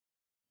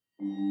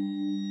Oh,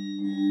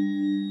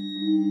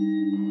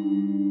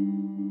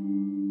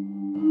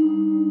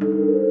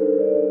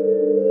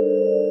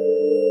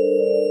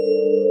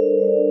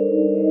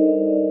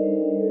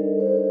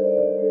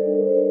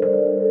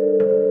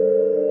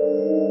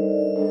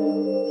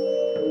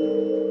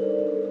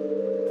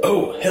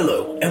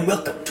 hello, and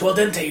welcome to Al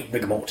Dente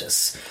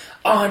Rigamortis.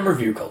 I'm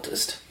Review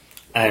Cultist.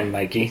 I'm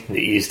Mikey, the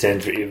E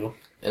stands for evil.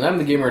 And I'm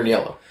the gamer in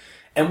yellow.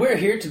 And we're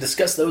here to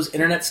discuss those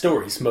internet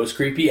stories, most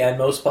creepy and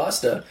most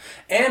pasta,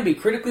 and be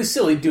critically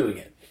silly doing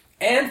it.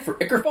 And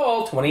for Ichor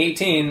Fall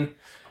 2018,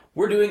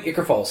 we're doing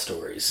Ichor Fall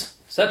stories,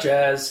 such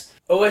as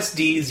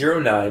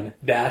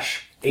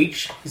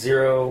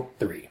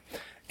OSD09-H03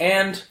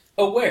 and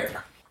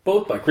Aware,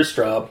 both by Chris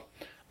Straub,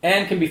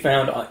 and can be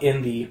found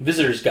in the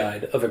Visitor's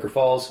Guide of Ichor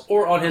Falls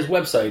or on his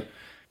website,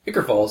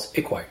 Ichor Falls,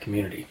 A Quiet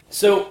Community.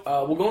 So,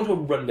 we'll go into a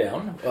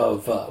rundown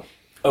of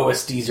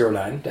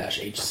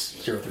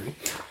OSD09-H03.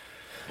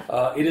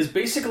 It is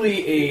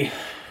basically a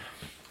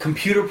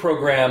computer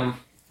program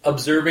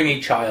observing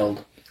a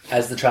child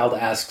as the child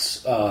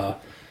asks,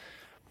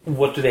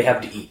 what do they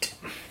have to eat?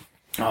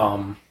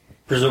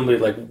 Presumably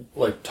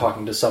like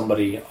talking to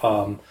somebody.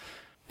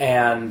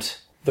 And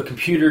the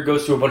computer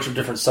goes through a bunch of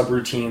different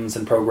subroutines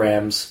and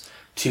programs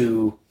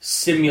to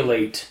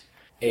simulate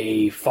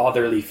a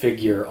fatherly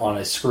figure on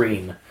a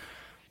screen,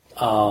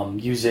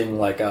 using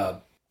like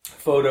a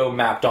photo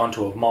mapped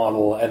onto a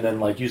model, and then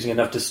like using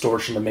enough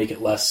distortion to make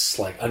it less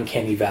like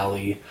uncanny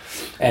valley,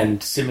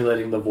 and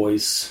simulating the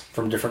voice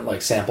from different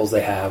like samples they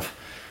have.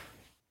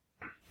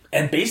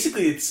 And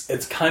basically,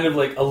 it's kind of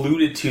like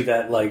alluded to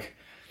that like.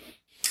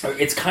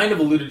 It's kind of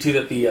alluded to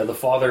that the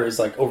father is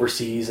like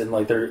overseas, and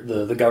like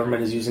the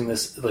government is using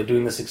this, like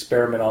doing this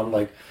experiment on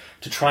like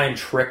to try and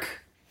trick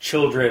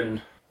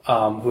children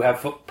who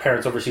have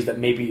parents overseas that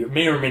may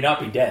or may not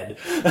be dead,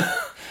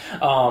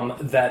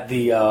 that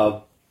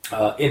the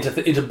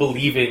into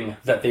believing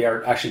that they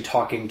are actually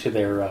talking to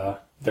their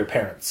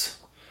parents,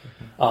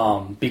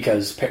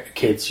 because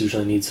kids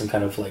usually need some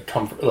kind of like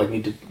comfort, like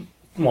need to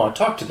want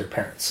to talk to their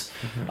parents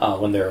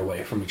when they're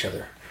away from each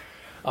other.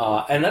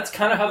 And that's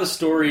kind of how the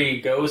story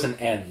goes and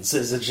ends.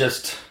 Is it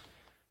just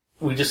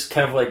we just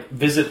kind of like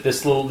visit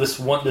this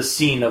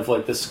scene of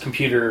like this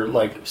computer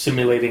like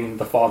simulating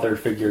the father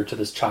figure to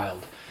this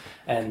child,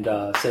 and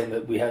saying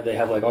that they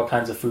have like all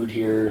kinds of food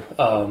here,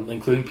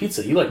 including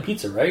pizza. You like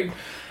pizza, right?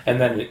 And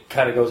then it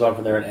kind of goes on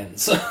from there and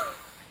ends.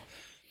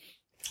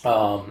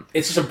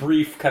 It's just a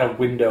brief kind of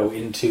window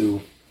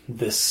into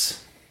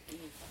this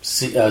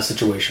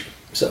situation.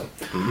 So,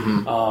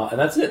 and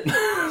that's it.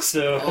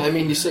 So, I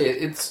mean, you say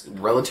it's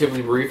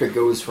relatively brief. It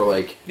goes for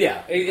like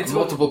it's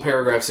multiple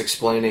paragraphs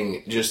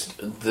explaining just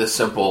the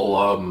simple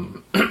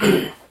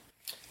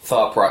quote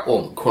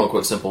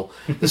unquote simple,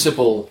 the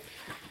simple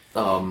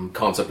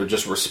concept of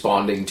just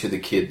responding to the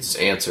kid's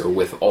answer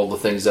with all the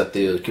things that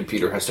the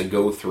computer has to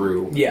go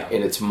through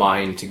in its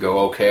mind to go,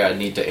 okay, I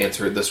need to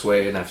answer it this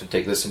way and I have to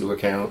take this into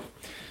account.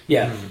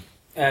 Yeah. Mm-hmm.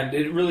 And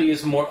it really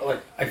is more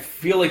like, I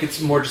feel like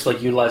it's more just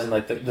like utilizing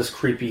like this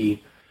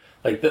creepy,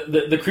 like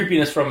the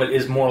creepiness from it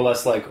is more or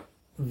less like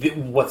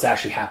what's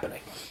actually happening,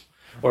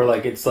 or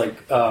like it's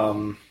like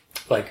not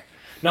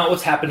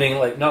what's happening,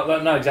 like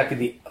not exactly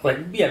the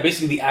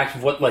basically the act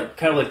of what, like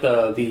kind of like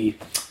the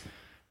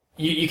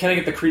you kind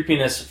of get the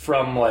creepiness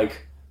from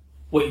like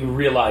what you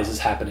realize is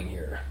happening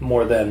here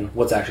more than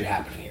what's actually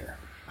happening here.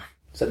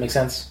 Does that make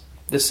sense?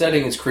 The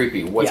setting is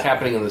creepy. What's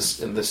happening in the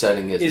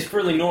setting is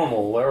fairly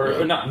normal,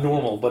 or not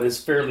normal, but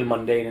is fairly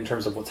mundane in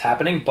terms of what's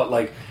happening. But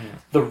like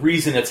the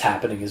reason it's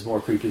happening is more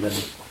creepy than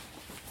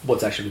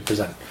what's actually being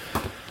presented.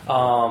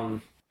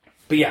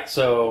 But yeah,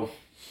 so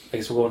I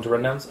guess we'll go into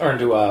rundowns or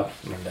into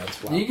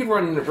rundowns. Wow. You can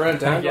run it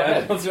down.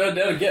 Yeah, let's run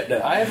down and get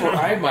down. I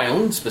have my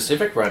own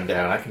specific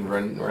rundown. I can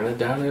run it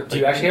down. Do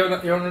you actually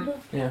have your own rundown?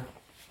 Yeah,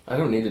 I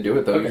don't need to do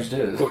it though. Okay. You just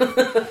did it. Cool.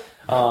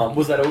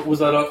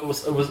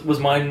 Was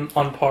mine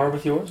on par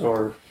with yours,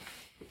 or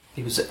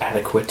it was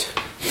adequate?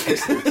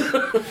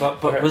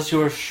 but was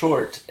yours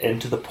short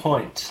and to the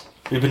point?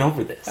 We've been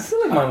over this. I feel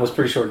like mine was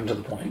pretty short and to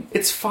the point.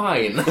 It's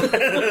fine. All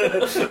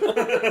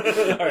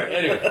right.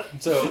 Anyway,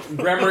 so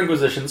grammar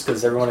inquisitions,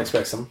 because everyone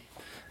expects them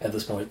at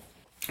this point.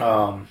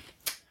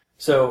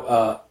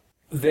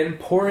 Then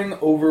poring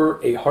over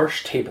a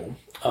harsh table.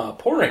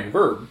 Poring,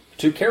 verb,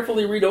 to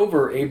carefully read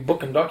over a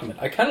book and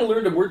document. I kind of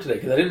learned a word today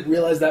because I didn't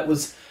realize that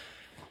was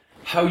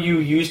how you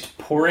used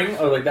pouring,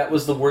 or like that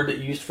was the word that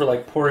you used for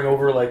like pouring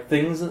over like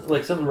things,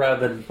 like something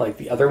rather than like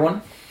the other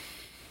one.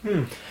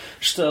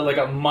 Just like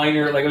a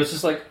minor, like it was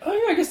just like, oh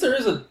yeah, I guess there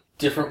is a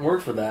different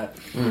word for that.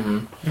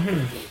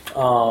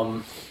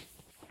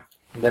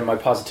 Then my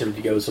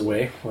positivity goes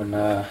away when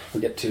we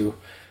get to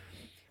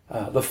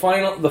the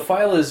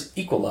file is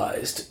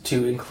equalized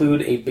to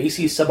include a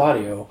bassy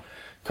sub-audio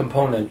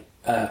component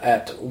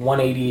at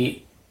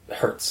 180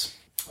 hertz.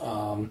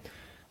 I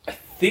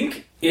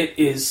think it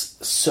is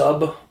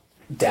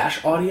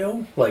sub-dash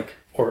audio, like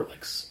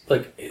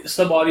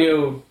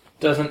sub-audio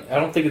doesn't. I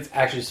don't think it's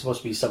actually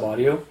supposed to be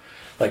sub-audio,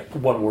 like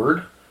one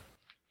word.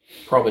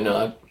 Probably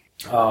not,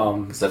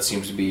 because that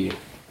seems to be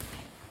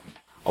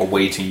a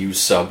way to use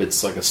sub.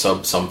 It's like a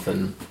sub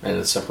something, and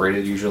it's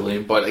separated usually.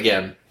 But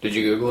again, did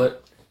you Google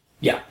it?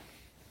 Yeah.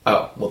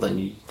 Oh, well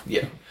then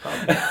yeah.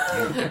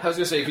 I was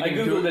gonna say if you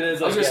didn't Google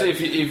it. I was gonna say if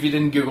you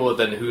didn't Google it,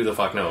 then who the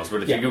fuck knows?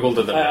 But if you Googled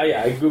it, then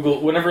I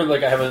Google whenever I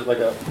have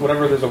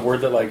whenever there's a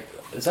word that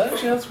is that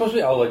actually how it's supposed to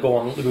be? I'll go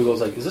on Google.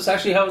 It's is this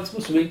actually how it's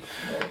supposed to be?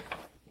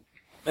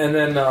 And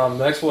then the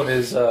next one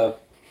is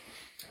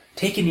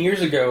taken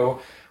years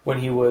ago when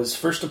he was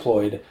first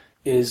deployed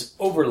is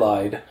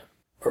overlaid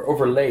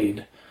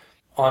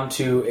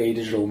onto a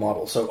digital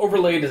model. So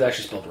overlaid is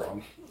actually spelled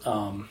wrong.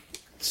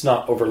 It's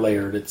not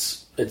overlayered.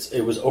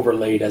 It was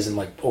overlaid as in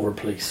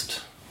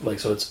overplaced.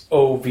 So it's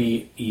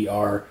OVERLAID,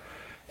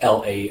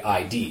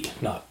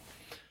 not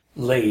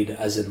laid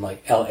as in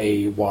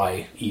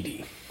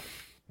LAYED.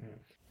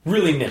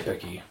 Really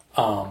nitpicky.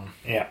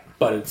 Yeah.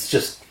 But it's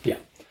just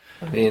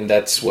I mean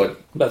that's what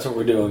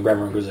we're doing.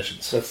 Grammar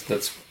Inquisitions.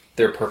 That's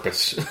their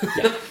purpose.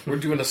 Yeah. We're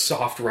doing a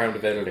soft round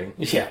of editing.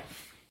 Yeah.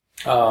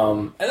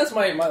 And that's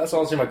that's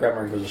honestly my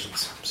Grammar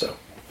Inquisitions. So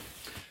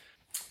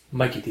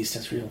Mikey, these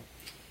stands for you.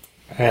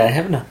 I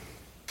have none.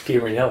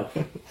 Gabriel Yellow.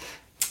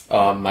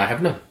 I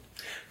have none.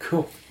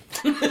 Cool.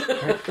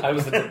 I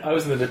was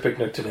in the nitpick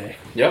nook today.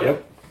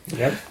 Yep.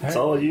 It's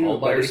all you. All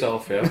by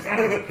yourself, yeah.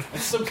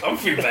 It's so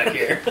comfy back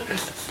here.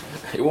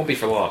 It won't be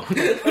for long.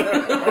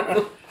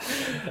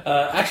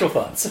 Actual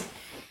thoughts.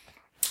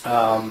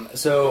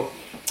 So,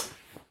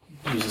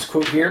 use this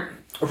quote here.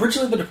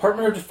 Originally, the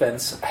Department of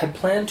Defense had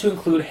planned to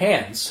include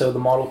hands so the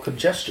model could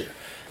gesture,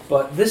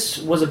 but this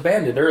was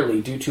abandoned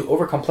early due to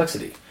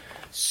overcomplexity.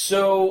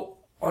 So,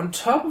 on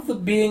top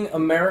of being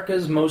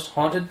America's most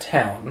haunted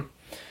town,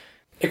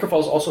 Ichor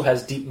Falls also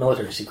has deep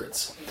military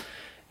secrets.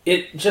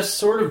 It just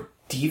sort of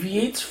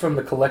deviates from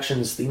the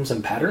collection's themes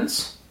and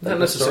patterns. Not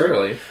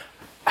necessarily.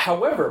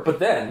 However, but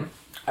then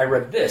I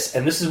read this,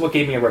 and this is what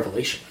gave me a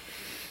revelation.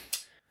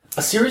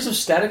 A series of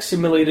static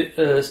simulating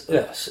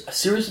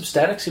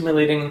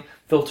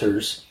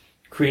filters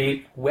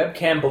create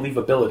webcam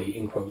believability,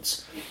 in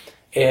quotes,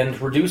 and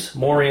reduce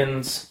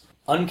Morian's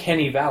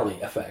uncanny valley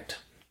effect,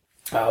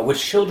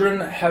 which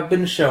children have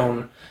been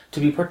shown to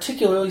be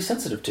particularly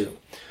sensitive to.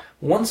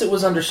 Once it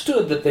was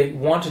understood that they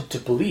wanted to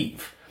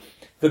believe,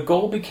 the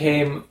goal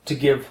became to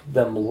give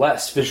them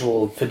less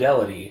visual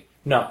fidelity,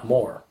 not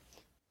more.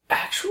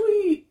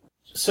 Actually,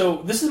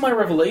 so this is my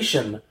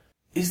revelation.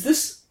 Is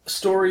this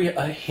story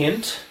a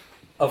hint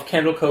of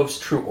Candle Cove's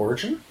true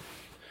origin?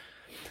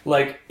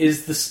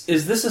 Is this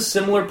a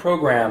similar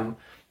program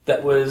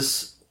that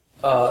was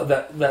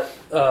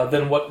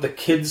than what the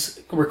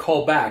kids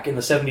recall back in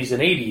the 70s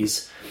and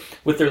 80s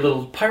with their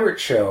little pirate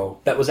show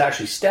that was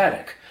actually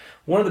static?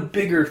 One of the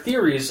bigger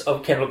theories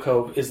of Candle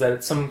Cove is that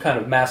it's some kind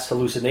of mass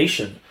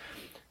hallucination.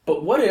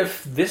 But what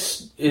if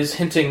this is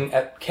hinting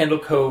at Candle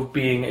Cove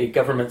being a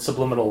government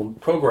subliminal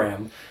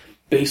program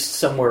based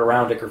somewhere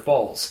around Ichor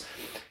Falls?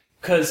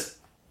 Because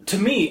to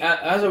me,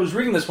 as I was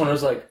reading this one, I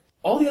was like,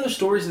 all the other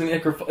stories in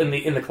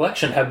the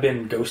collection have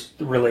been ghost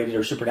related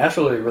or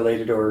supernaturally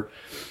related or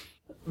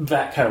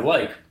that kind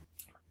of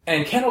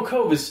And Candle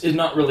Cove is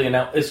not really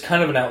is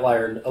kind of an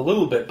outlier a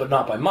little bit, but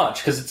not by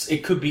much, because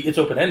it's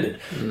open ended.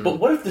 But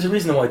what if there's a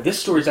reason why this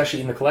story is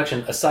actually in the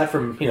collection, aside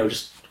from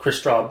just Chris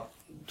Straub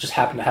just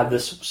happened to have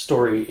this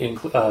story in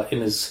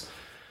his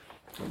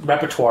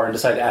repertoire and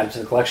decided to add it to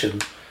the collection?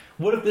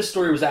 What if this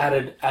story was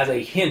added as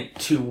a hint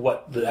to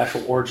what the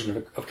actual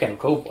origin of Candle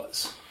Cove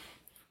was,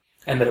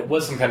 and that it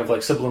was some kind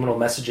of subliminal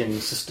messaging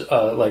system,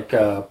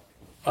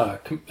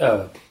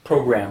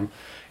 program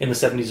in the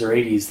 70s or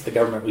 80s that the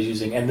government was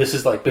using, and this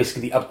is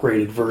basically the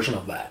upgraded version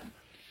of that.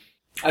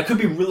 I could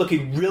be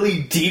looking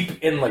really deep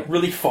and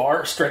really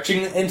far,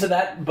 stretching into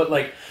that, but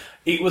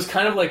it was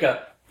kind of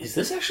is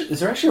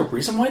there actually a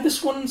reason why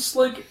this one's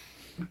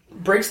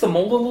breaks the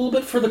mold a little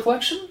bit for the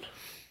collection?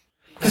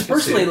 Because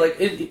personally,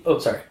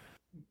 sorry.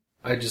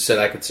 I just said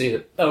I could see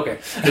it. Oh, okay.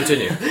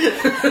 Continue.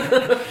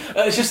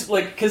 It's just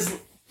because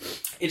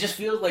it just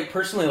feels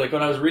personally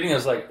when I was reading, I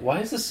was like, why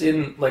is this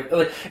in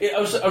I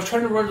was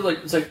trying to remember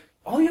it's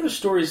all the other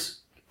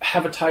stories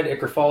have a tie to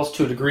Ichor Falls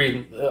to a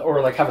degree,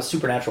 or have a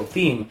supernatural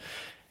theme,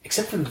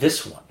 except for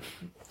this one.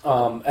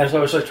 And so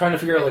I was trying to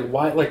figure out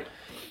why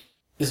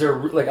is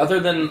there other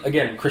than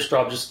again Chris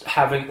Straub just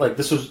having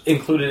this was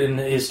included in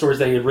his stories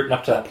that he had written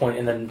up to that point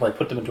and then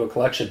put them into a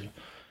collection.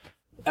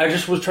 I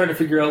just was trying to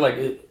figure out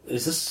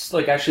is this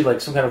actually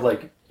some kind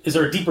of is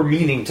there a deeper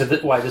meaning to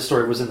why this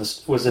story was in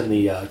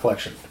the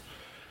collection?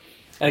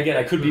 And again,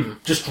 I could be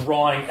just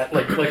drawing at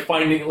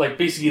finding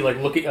basically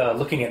looking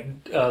at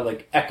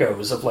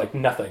echoes of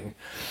nothing.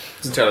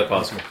 It's entirely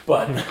possible,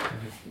 but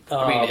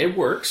I mean it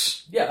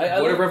works.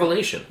 Yeah, what a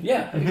revelation!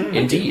 Yeah,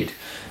 indeed.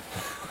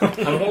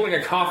 I'm holding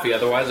a coffee,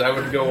 otherwise I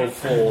would go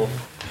full.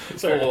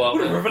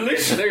 What a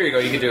revelation! There you go.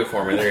 You can do it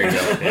for me. There you go.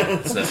 Yeah,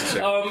 it's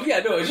necessary.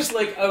 It's just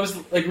I was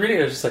reading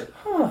it. I was just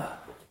huh.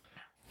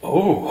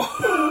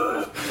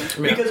 Oh.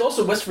 Because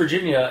also West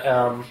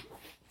Virginia.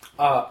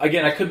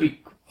 Again, I could be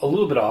a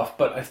little bit off,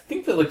 but I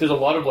think that there's a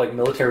lot of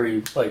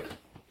military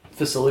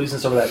facilities and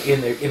stuff like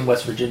that in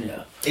West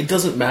Virginia. It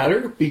doesn't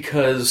matter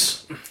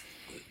because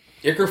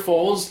Ichor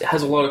Falls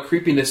has a lot of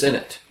creepiness in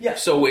it. Yeah.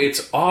 So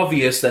it's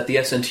obvious that the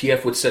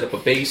SNTF would set up a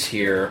base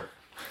here,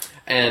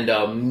 and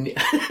and need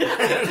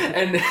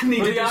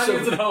For to the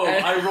audience at home,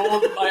 I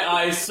rolled my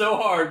eyes so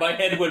hard, my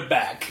head went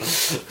back.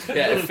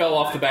 Yeah, it fell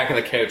off the back of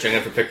the couch. I'm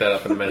gonna have to pick that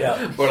up in a minute.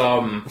 Yeah.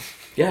 But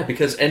yeah,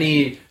 because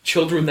any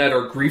children that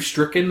are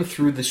grief-stricken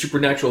through the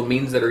supernatural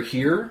means that are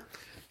here,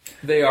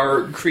 they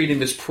are creating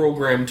this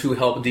program to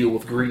help deal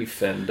with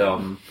grief, and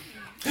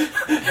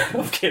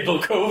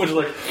Candle Cove was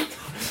like,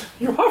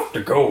 you have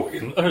to go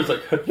in. I was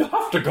like, you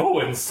have to go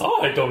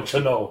inside, don't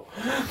you know?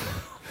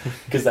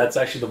 Because that's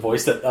actually the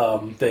voice that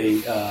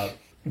they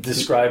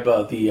describe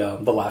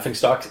the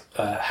laughingstock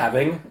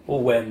having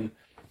when.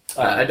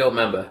 I don't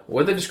remember.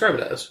 What did they describe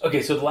it as?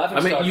 Okay, so the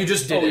laughingstock. I mean, you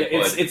just did it.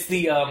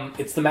 Yeah,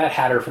 it's the Mad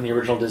Hatter from the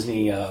original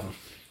Disney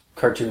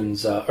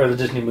cartoons or the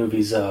Disney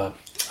movies.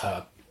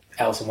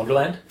 Alice in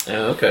Wonderland.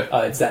 Oh, okay.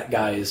 It's that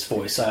guy's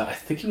voice. I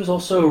think he was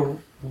also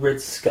Red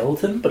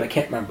Skeleton, but I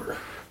can't remember.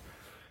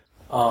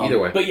 Either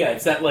way. But yeah,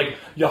 it's that, like,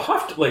 you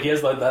have to, like, he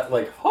has, like, that,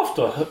 like, have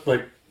to,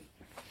 like,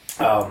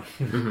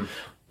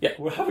 yeah,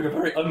 we're having a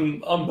very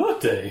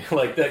birthday.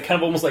 Like, that kind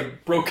of almost,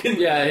 like, broken,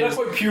 that's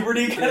like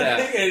puberty kind of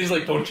thing, and he's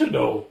like, don't you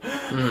know?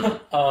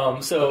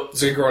 So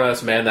it's a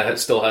grown-ass man that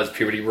still has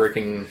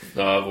puberty-breaking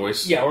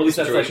voice. Yeah, or at least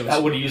that's,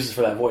 like, what he uses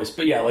for that voice.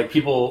 But yeah, like,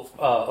 people,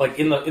 like,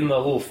 in the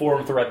little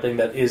forum thread thing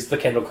that is the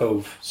Candle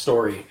Cove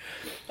story,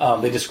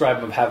 they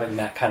describe him having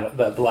that kind of,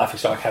 the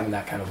laughingstock having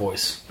that kind of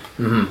voice.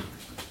 Mm-hmm.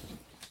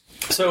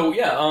 So,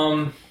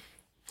 yeah,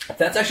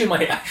 that's actually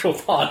my actual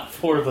thought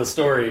for the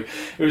story.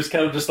 It was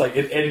kind of just like,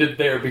 it ended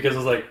there because it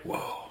was like,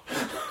 whoa.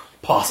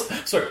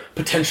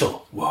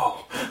 Potential.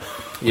 Whoa.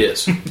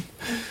 Yes.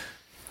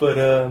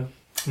 But,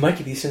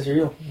 Mikey, these things are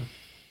real.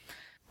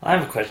 I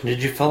have a question.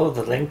 Did you follow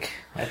the link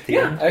at the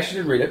end? I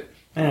actually did read it.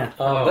 Yeah.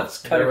 That's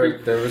kind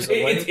of... There was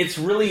a link? It's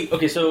really...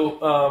 Okay,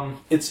 so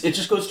it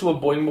just goes to a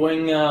Boing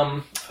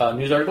Boing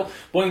news article.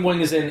 Boing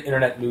Boing is an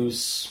internet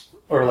news,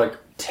 or like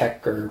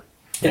tech, or...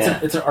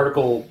 It's an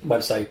article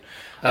website.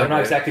 I'm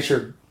not exactly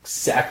sure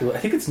exactly. I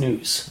think it's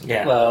news.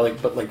 Yeah.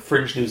 But like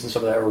fringe news and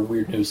stuff like that, or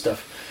weird news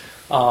stuff.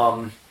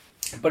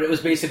 But it was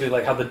basically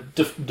like how the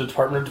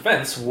Department of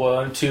Defense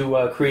wanted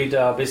to create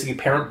basically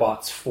parent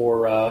bots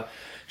for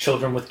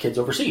children with kids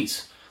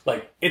overseas.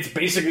 Like, it's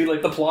basically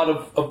like the plot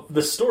of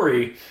the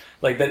story,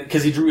 like that,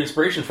 because he drew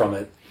inspiration from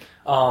it.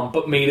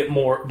 But he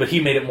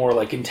made it more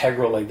like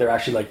integral. Like, they're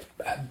actually like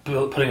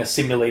putting a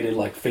simulated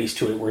like face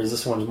to it, whereas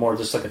this one's more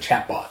just like a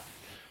chatbot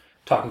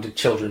talking to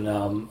children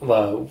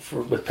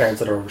with parents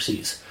that are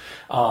overseas.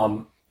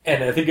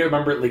 And I think I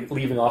remember it like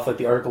leaving off, like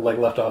the article like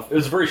left off. It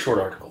was a very short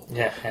article,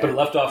 but it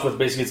left off with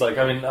basically it's like,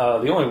 I mean,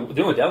 the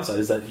only downside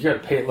is that you got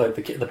to pay, like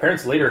the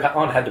parents later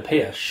on had to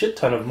pay a shit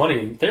ton of money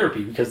in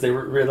therapy because they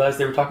realized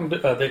they were talking to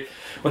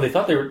when they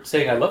thought they were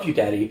saying "I love you,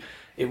 Daddy,"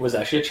 it was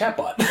actually a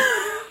chatbot.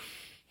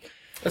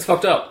 That's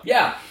fucked up.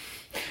 Yeah,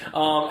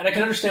 and I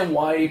can understand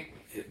why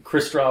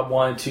Chris Straub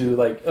wanted to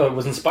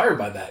was inspired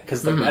by that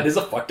because that is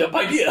a fucked up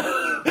idea.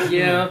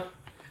 Yeah,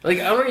 like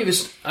I don't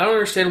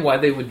understand why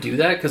they would do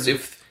that, because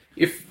if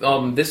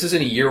this is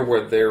in a year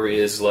where there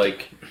is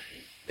like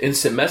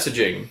instant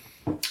messaging,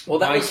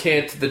 why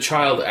can't the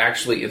child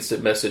actually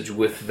instant message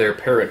with their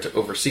parent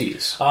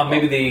overseas?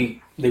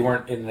 Maybe they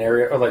weren't in an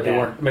area, or like they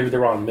weren't. Maybe they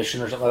were on a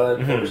mission or something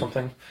like that, or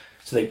something,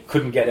 so they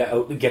couldn't get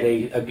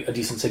a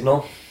decent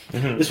signal.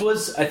 Mm-hmm. This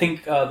was, I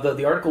think,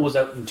 the article was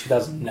out in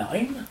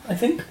 2009. I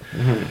think.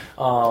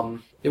 Mm-hmm.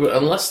 But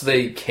unless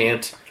they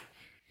can't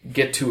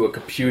get to a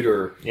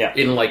computer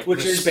in like the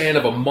span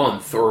of a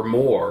month or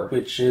more,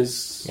 which I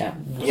guess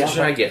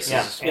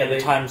the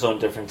time zone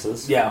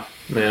differences. Yeah.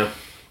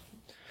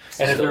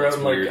 And if they're out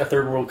in like a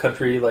third world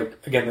country,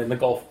 like again in the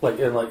Gulf, like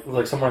in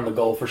like somewhere in the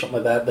Gulf or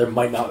something like that, they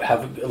might not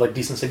have like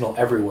decent signal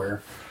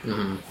everywhere.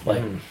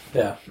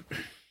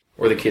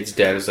 Or the kid's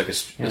dad is like a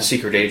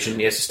secret agent.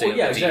 He has to stay.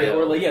 Well, exactly.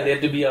 Or like they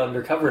had to be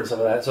undercover and stuff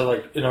like that. So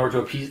like in order to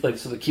appease, like,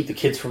 so to keep the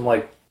kids from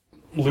like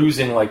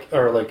losing, like,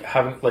 or like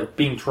having like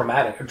being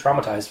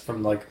traumatized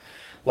from like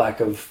lack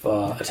of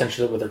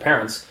attention with their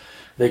parents,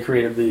 they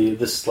created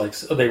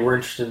they were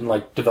interested in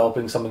like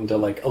developing something to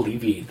like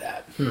alleviate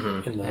that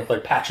in the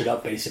like patch it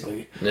up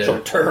basically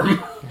short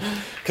term.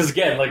 Because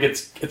again, like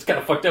it's kind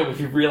of fucked up if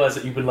you realize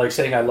that you've been like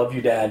saying "I love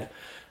you, Dad"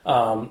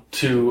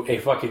 to a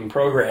fucking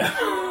program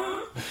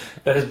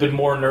that has been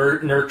more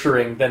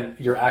nurturing than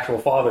your actual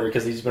father,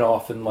 because he's been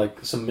off in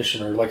like some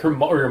mission, or like or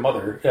your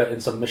mother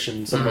in some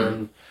mission somewhere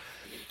in.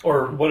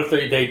 Or what if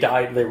they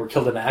died, they were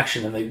killed in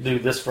action, and they do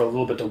this for a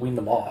little bit to wean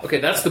them off? Okay,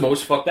 that's the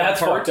most fucked up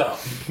part. Fucked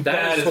up.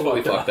 That is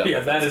totally fucked up. Yeah,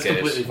 that is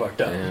completely fucked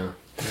up. Yeah.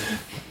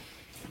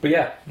 But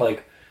yeah,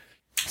 like,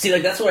 see,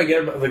 like, that's what I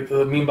get about, like,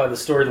 I mean by the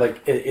story,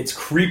 like, it's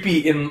creepy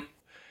in...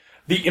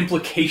 The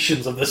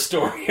implications of the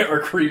story are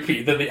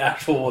creepy than the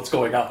actual what's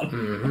going on.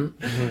 Mm-hmm.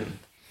 Mm-hmm.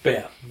 But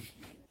yeah.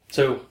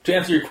 So, to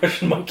answer your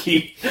question,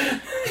 Monkey,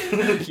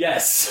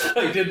 yes,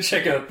 I did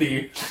check out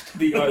the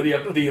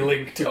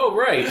link to. Oh,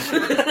 right.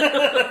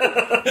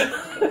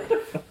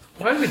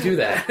 Why did we do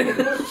that?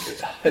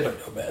 I don't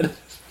know, man.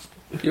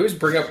 You always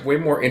bring up way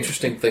more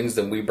interesting things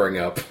than we bring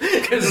up.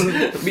 Because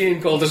me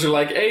and Cultus are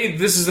like, hey,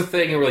 this is a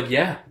thing. And we're like,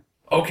 yeah.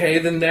 Okay,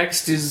 the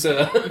next is...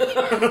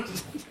 Okay.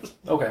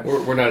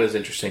 We're not as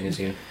interesting as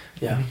you.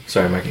 Yeah.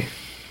 Sorry, Mikey.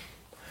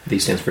 D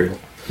stands for evil.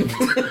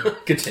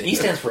 Continue. E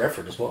stands for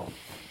effort as well.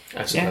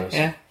 I suppose.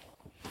 Yeah.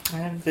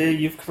 And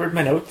you've covered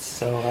my notes,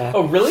 so...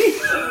 Oh, really?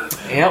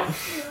 Yep.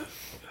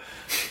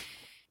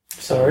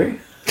 Sorry.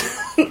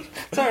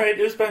 It's alright,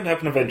 it was bound to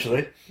happen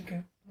eventually.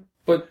 Okay.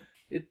 But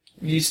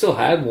you still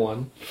had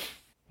one.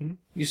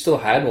 You still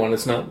had one.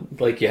 It's not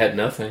like you had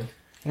nothing.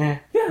 Yeah.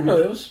 Yeah, no,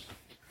 it was...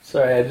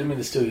 Sorry, I didn't mean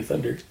to steal your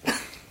thunder.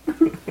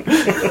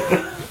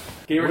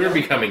 We're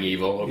becoming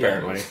evil,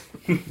 apparently.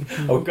 Yeah.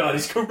 Oh god,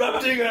 he's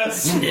corrupting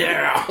us!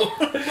 Yeah!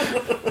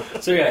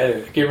 So yeah,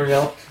 anyway,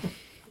 Gabriel.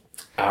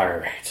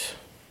 Alright.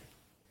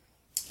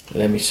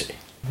 Let me see.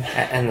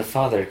 And the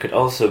father could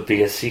also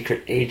be a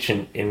secret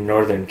agent in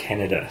northern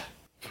Canada.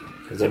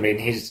 Because, I mean,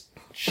 he's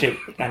shit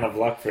kind of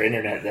luck for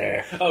internet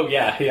there. Oh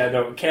yeah,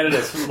 no,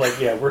 Canada's like,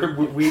 yeah,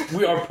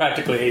 we are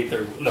practically a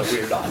third. No,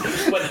 we are not.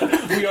 But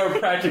we are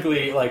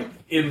practically like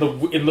in the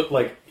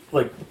like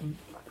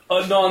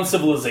a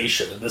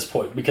non-civilization at this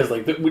point because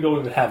like we don't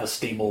even have a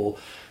stable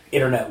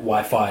internet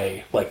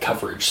Wi-Fi like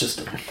coverage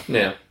system.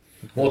 Yeah.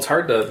 Well, it's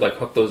hard to like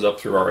hook those up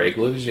through our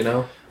igloos, you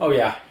know. Oh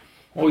yeah.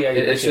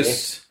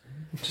 It's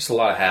just a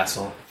lot of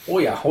hassle. Oh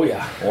yeah. Oh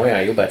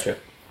yeah, you betcha.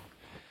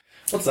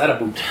 What's that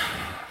about?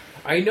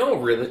 I know,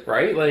 really,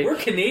 right? Like we're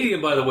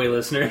Canadian, by the way,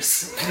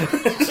 listeners.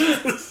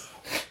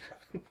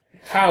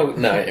 How?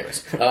 No,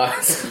 anyways.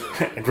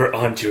 And we're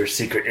on to your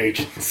secret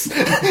agents.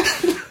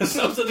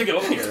 Something to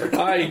go here.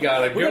 I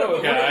gotta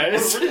go,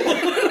 guys.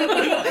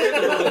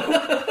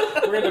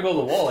 We're gonna build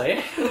a wall,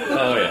 eh?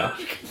 Oh yeah.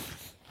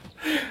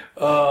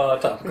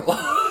 Topical.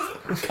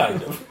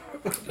 Kind of.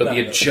 It'll be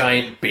a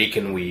giant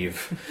bacon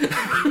weave.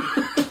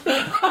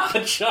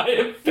 A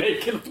giant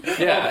bacon.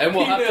 Yeah, and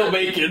we'll have to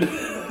bacon.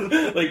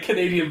 Like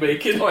Canadian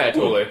bacon. Oh yeah,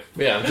 totally.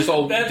 Yeah, just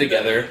all weaved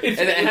together. And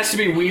it has to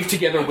be weaved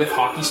together with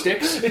hockey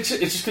sticks. It's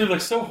just gonna be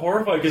like so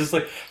horrifying because it's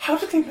like, how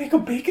did they make a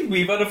bacon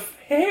weave out of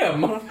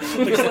ham?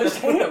 Like sliced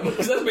ham.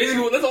 Because that's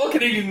basically that's all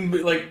Canadian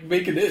like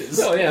bacon is.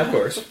 Oh yeah, of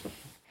course.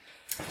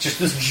 Just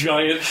this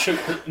giant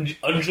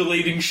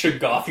undulating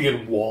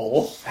Shogothian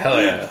wall.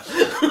 Hell yeah.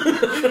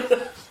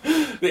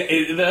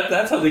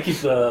 That's how they keep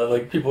the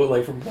like people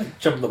like from like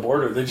jumping the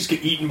border. They just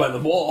get eaten by the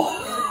wall.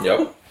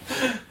 Yep.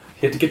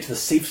 You have to get to the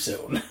safe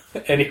zone.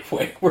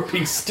 Anyway, we're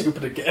being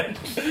stupid again.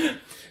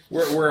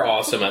 We're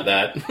awesome at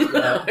that.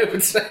 I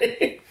would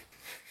say.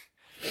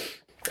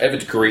 I have a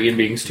degree in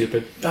being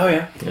stupid. Oh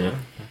yeah. Yeah.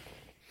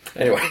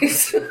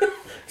 Anyways,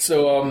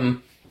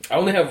 so I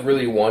only have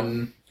really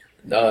one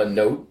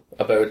note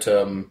about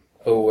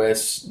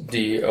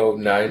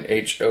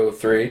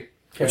OSD09-H03.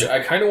 Okay. Which I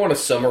kind of want to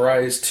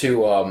summarize to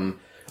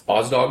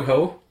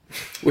Osdog-Ho,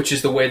 which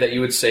is the way that you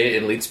would say it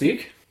in lead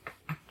speak.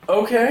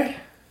 Okay.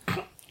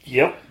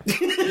 Yep.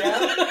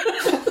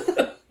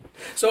 Yeah.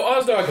 So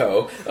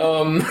Osdog-Ho.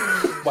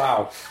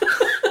 Wow.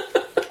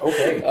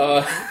 Okay.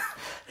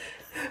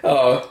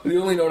 The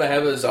only note I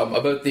have is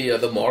about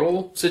the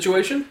model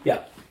situation.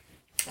 Yeah.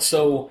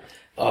 So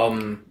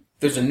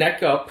there's a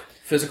neck up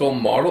physical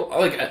model.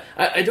 Like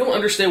I don't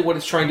understand what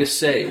it's trying to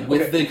say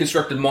with the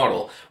constructed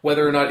model.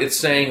 Whether or not it's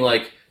saying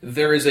like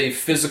there is a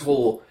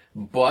physical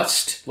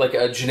bust, like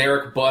a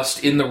generic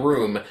bust in the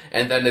room,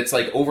 and then it's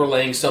like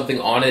overlaying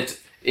something on it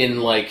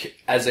in like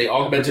as a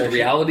augmented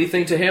reality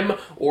thing to him,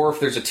 or if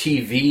there's a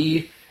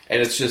TV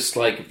and it's just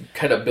like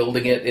kind of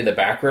building it in the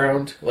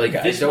background. Like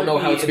I don't know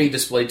how it's being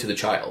displayed to the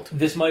child.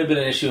 This might have been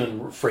an issue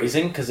in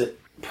phrasing because it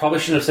probably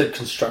shouldn't have said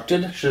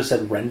constructed. Should have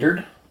said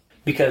rendered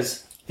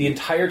because. The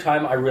entire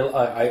time, I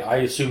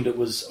assumed it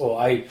was.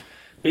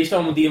 Based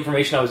on the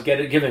information I was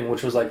giving,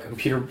 which was like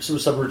computer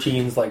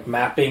subroutines, like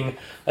mapping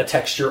a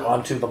texture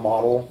onto the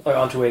model, or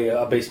onto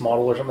a base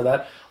model or something like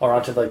that, or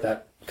onto like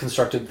that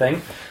constructed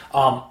thing.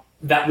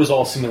 That was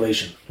all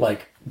simulation,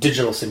 like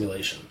digital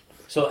simulation.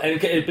 So,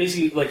 and it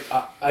basically, like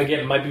again,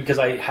 it might be because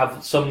I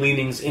have some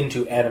leanings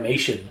into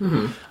animation.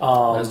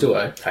 Mm-hmm. As do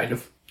I, kind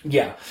of.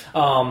 Yeah,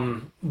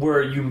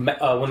 where you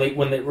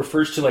when it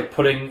refers to like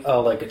putting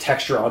like a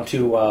texture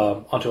onto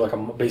like a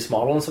base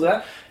model and stuff like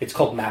that, it's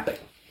called mapping.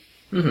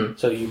 Mm-hmm.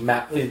 So they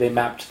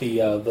mapped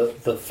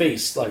the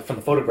face like from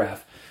the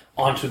photograph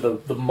onto the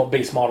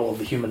base model of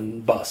the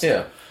human bust.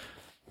 Yeah,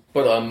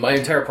 but my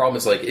entire problem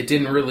is like it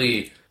didn't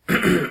really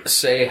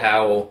say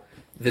how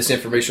this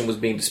information was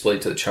being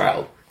displayed to the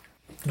child.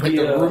 Like a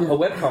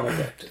webcam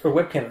effect or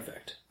webcam effect.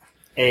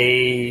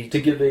 It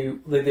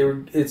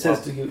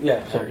says to give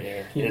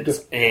sorry.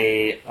 It's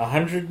a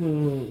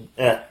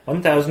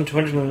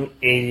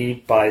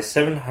 1280 by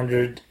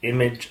 700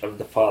 image of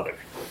the father.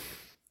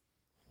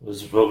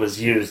 Was what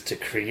was used to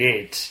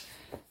create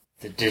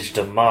the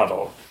digital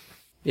model.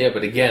 Yeah,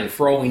 but again,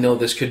 for all we know,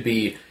 this could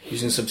be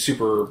using some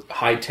super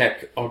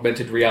high-tech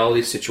augmented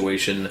reality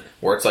situation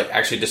where it's like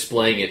actually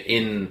displaying it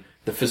in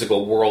the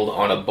physical world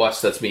on a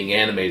bus that's being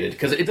animated.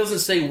 Because it doesn't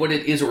say what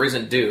it is or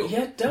isn't doing.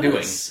 Yeah, it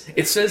does.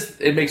 It says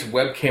it makes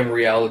webcam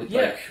reality.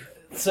 Yeah.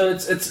 So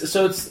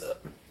it's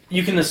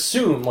you can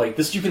assume like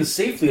this. You can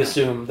safely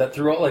assume that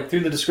through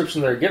the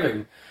description they're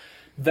giving,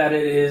 that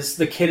it is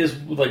the kid is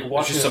like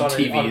watching some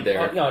TV on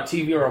a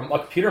TV or a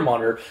computer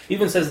monitor. It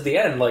even says at the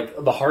end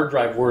like the hard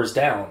drive wears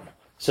down.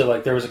 So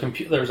like there was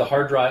a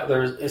hard drive.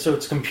 So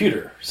it's a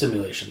computer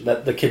simulation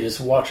that the kid is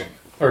watching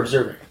or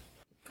observing.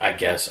 I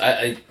guess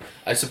I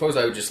suppose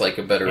I would just like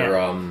a better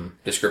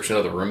description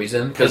of the room he's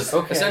in, because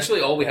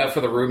essentially all we have for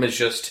the room is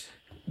just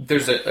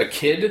there's a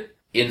kid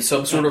in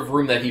some sort of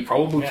room that he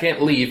probably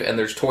can't leave, and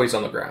there's toys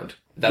on the ground.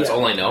 That's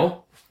all I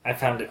know. I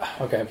found it.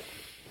 Okay.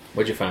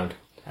 What'd you find?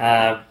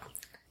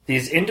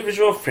 These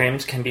individual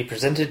frames can be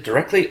presented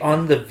directly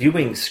on the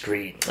viewing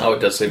screen. Oh, it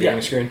does say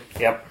viewing screen?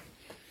 Yep.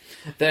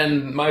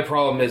 Then my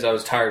problem is I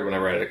was tired when I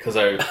read it, because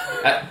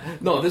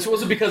no, this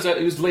wasn't because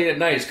it was late at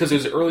night, it's because it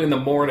was early in the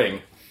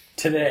morning.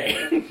 Today.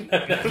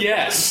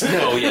 Yes.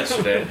 No,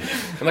 yesterday.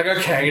 I'm like,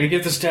 okay, I'm going to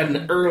get this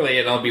done early,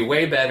 and I'll be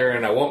way better,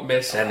 and I won't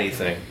miss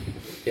anything.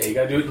 Yeah, you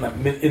gotta do it in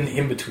the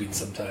in-between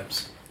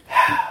sometimes.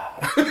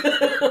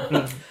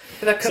 That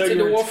cuts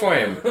into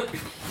Warframe.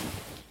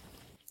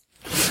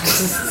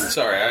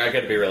 Sorry, I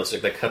gotta be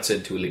realistic. That cuts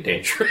into really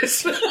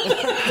dangerous.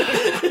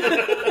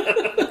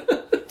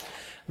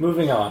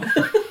 Moving on.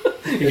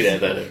 You can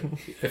add that in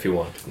if you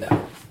want. No.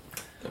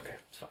 Okay,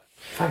 it's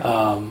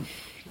fine.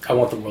 I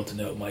want the world to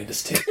know my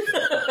distinct.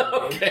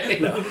 Okay.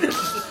 No.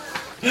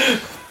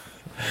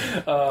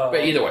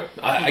 But either way,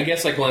 I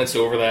guess I glanced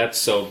over that,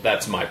 so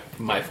that's my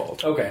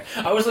fault. Okay.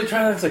 I was like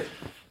trying to, it's like,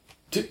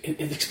 dude,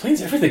 it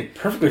explains everything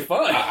perfectly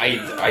fine.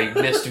 I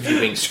missed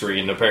viewing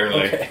screen,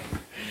 apparently. Okay.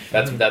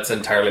 That's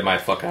entirely my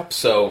fuck up.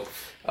 So,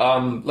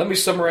 let me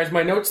summarize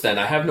my notes then.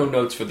 I have no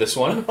notes for this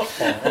one.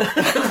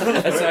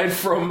 Aside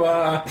from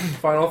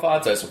final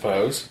thoughts, I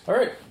suppose.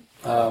 Alright.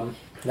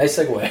 Nice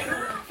segue.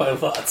 Final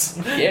thoughts.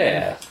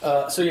 Yeah.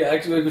 So yeah,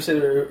 actually, like we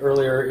said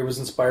earlier, it was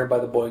inspired by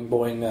the Boing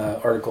Boing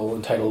article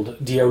entitled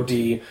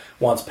 "DoD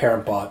Wants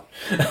Parent Bot."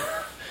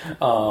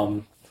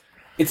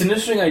 It's an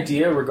interesting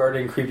idea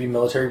regarding creepy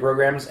military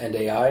programs and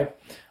AI.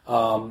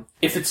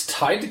 If it's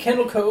tied to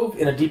Kendall Cove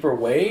in a deeper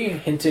way,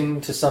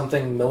 hinting to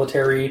something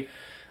military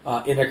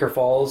in Ichor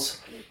Falls,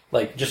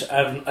 like just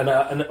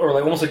or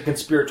like almost like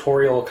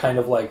conspiratorial kind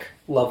of like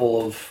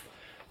level of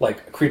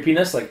like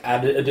creepiness, like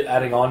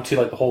adding on to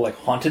like the whole like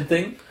haunted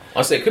thing.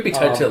 Honestly, it could be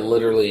tied to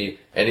literally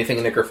anything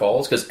in Ichor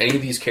Falls, because any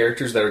of these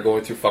characters that are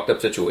going through fucked up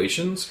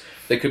situations,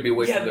 they could be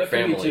away from their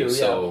family. Too,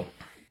 so,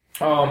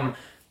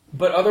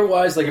 but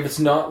otherwise, like if it's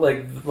not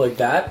like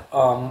that,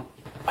 I'm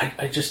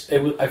a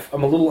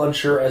little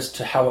unsure as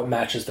to how it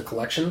matches the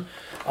collection.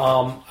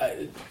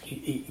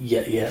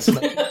 Yes.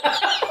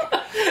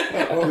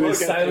 We're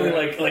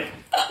silently like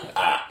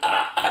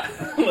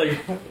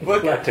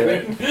we'll get to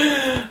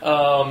it.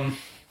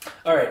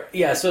 All right,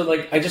 yeah. So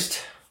like, I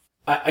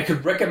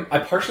could I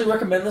partially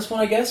recommend this one,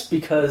 I guess,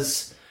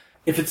 because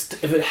if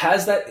it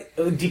has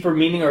that deeper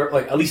meaning, or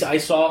like at least I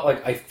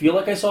feel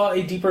like I saw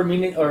a deeper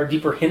meaning or a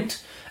deeper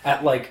hint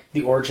at like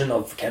the origin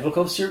of Candle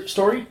Cove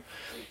story.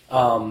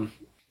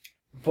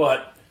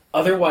 But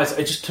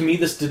otherwise, to me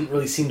this didn't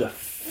really seem to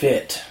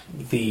fit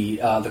the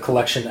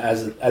collection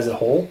as a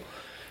whole,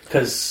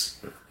 because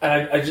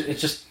it's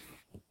just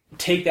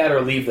take that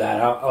or leave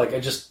that.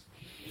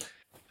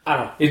 I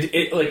don't know.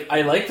 It like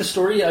I like the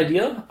story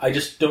idea. I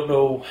just don't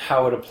know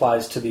how it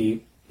applies to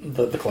the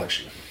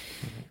collection.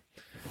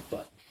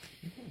 But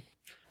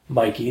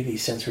Mikey, the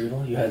sensory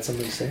evil, you had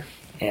something to say?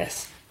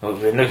 Yes. Well,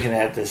 we've been looking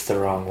at this the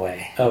wrong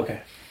way. Okay.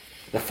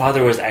 The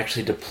father was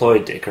actually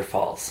deployed to Ichor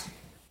Falls.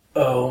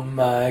 Oh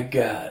my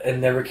god!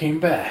 And never came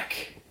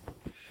back.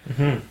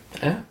 Mm-hmm.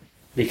 Yeah.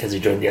 Because he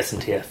joined the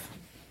SNTF.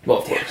 Well,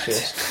 of course.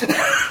 Yes.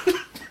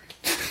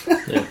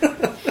 Yeah.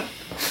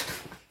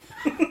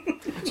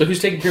 So who's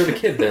taking care of the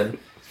kid then?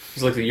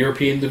 He's like the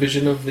European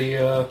division of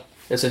the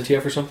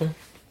SNTF or something?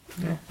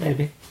 Yeah,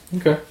 maybe.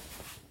 Okay.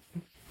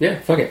 Yeah,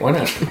 fuck it. Why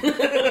not?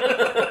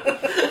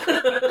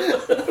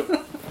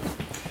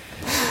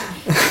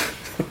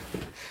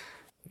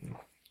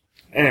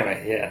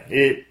 Anyway, yeah.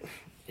 It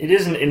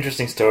is an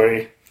interesting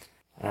story.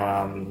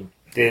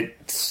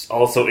 It's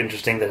also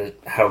interesting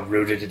how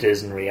rooted it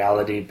is in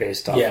reality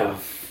based off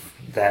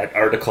of that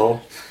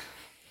article.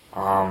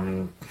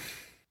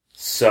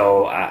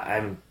 So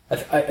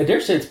I dare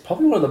say it's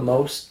probably one of the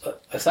most,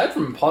 aside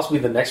from possibly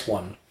the next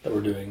one that we're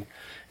doing,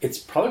 it's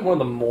probably one of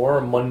the more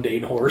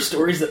mundane horror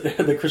stories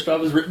that Christoph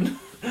has written.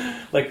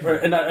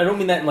 And I don't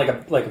mean that in like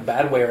a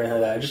bad way or anything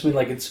like that. I just mean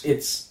like it's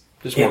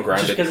just more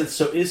grounded, just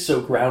because it is so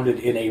grounded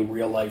in a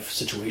real life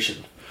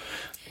situation.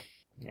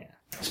 Yeah,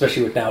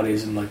 especially with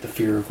nowadays and like the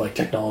fear of like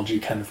technology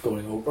kind of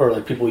going over, or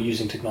like people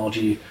using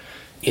technology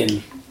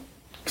in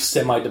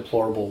semi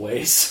deplorable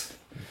ways.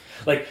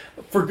 Like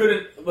for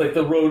good, like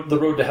the road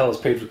to hell is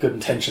paved with good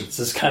intentions.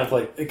 This kind of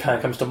like it kind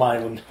of comes to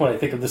mind when I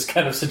think of this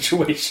kind of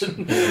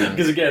situation.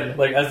 Because again,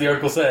 like as the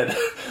article said,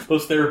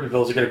 those therapy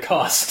bills are going to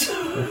cost.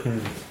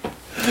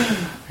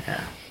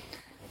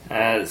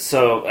 Yeah.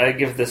 So I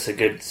give this a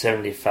good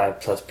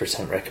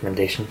 75+%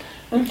 recommendation.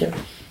 Okay.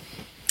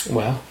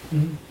 Wow.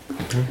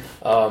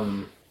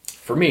 Mm-hmm.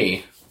 For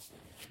me,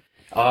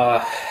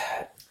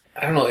 I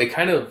don't know. It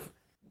kind of,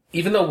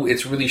 even though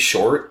it's really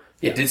short,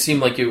 it did seem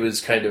like it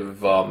was kind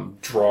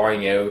of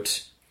drawing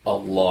out a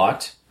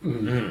lot.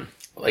 Mm-hmm.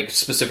 Like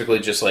specifically,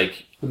 just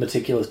like the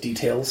meticulous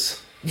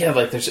details. Yeah,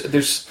 like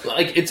there's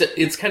like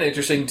it's kind of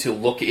interesting to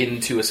look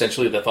into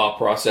essentially the thought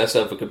process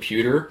of a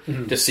computer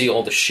to see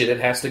all the shit it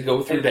has to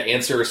go through to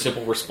answer a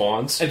simple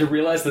response, and to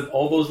realize that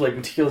all those like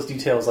meticulous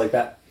details, like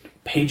that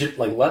page,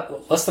 like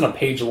less than a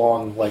page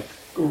long, like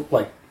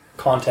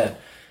content,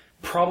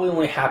 probably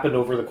only happened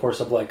over the course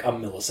of like a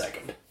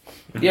millisecond.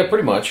 Yeah,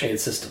 pretty much. In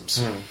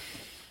systems.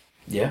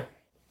 Yeah,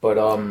 but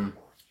I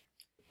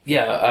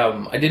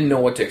didn't know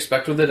what to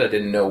expect with it. I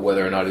didn't know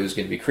whether or not it was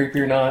going to be creepy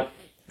or not.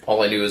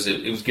 All I knew is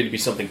it was going to be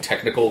something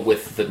technical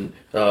with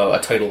a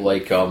title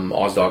like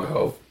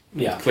OSDog-Ho.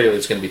 Yeah. Clearly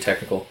it's going to be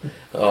technical.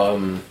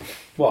 Well,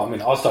 I mean,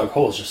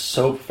 OSDog-Ho is just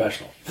so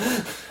professional.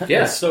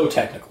 Yeah. It's so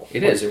technical.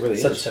 It is, it really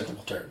is. Such a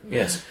technical term.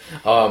 Yes.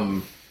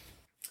 But,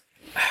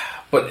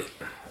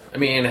 I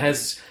mean, it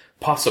has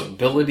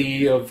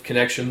possibility of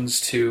connections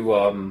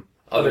to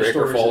other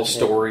Ichor Falls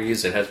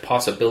stories. It has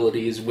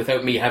possibilities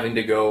without me having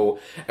to go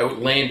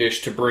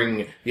outlandish to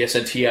bring the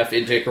SNTF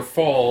into Ichor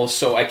Falls,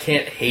 so I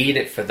can't hate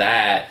it for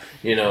that,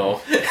 you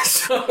know.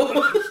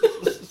 So,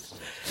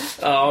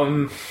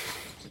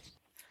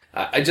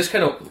 I just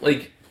kind of,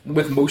 like,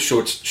 with most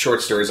short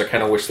stories, I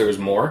kind of wish there was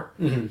more,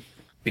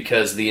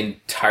 because the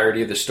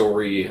entirety of the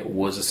story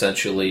was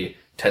essentially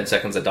 10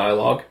 seconds of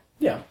dialogue.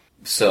 Yeah.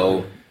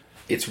 So,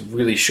 it's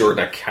really short,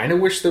 and I kind of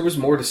wish there was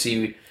more to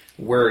see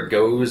where it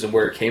goes and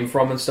where it came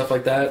from and stuff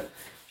like that.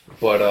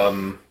 But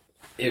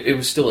it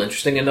was still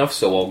interesting enough,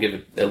 so I'll give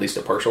it at least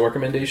a partial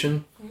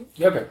recommendation.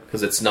 Okay.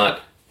 Because it's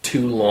not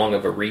too long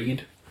of a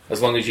read.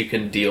 As long as you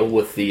can deal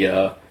with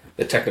the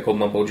technical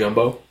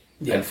mumbo-jumbo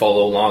and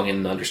follow along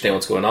and understand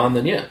what's going on,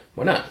 then yeah,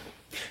 why not?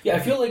 Yeah, I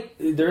feel like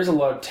there is a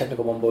lot of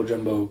technical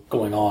mumbo-jumbo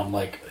going on.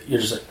 Like,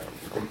 you're just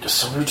like, just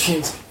some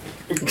routines.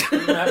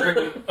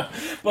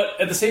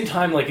 But at the same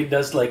time, like, it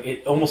does, like,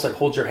 it almost, like,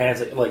 holds your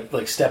hands,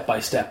 like step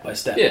by step by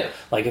step. Yeah.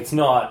 Like, it's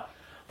not,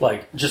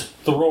 like, just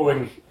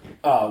throwing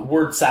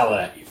word salad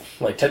at you.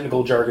 Like,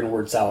 technical jargon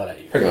word salad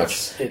at you. Pretty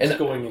much. It's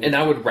going... And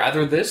I would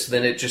rather this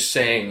than it just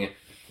saying,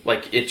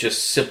 like, it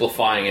just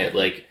simplifying it,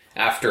 like,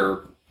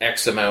 after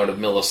X amount of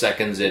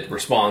milliseconds, it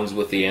responds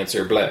with the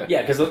answer, blah.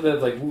 Yeah, because,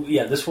 like,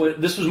 this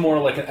was more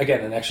like,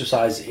 again, an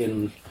exercise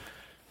in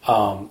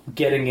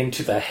getting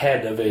into the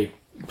head of a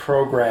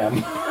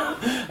program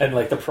and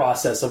like the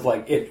process of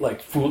like it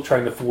like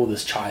trying to fool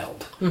this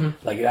child.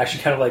 Like it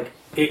actually kind of like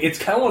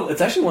it's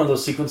actually one of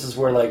those sequences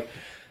where like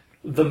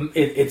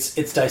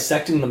it's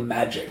dissecting the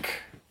magic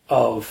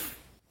of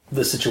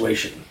the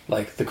situation,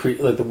 like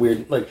the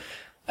weird like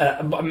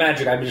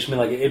magic. I just mean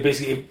like it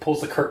basically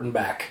pulls the curtain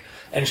back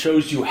and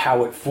shows you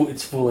how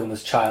it's fooling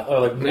this child,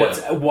 or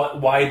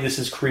like why this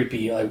is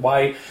creepy, like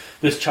why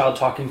this child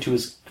talking to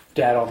his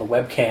dad on the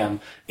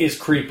webcam is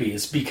creepy.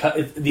 It's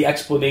because the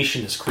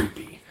explanation is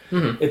creepy.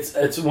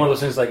 It's one of those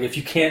things like if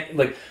you can't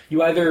like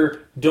you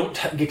either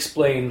don't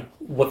explain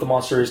what the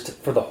monster is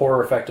for the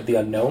horror effect of the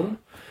unknown,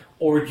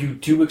 or you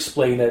do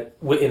explain it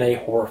in a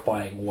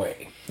horrifying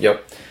way.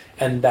 Yep.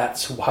 And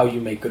that's how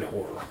you make good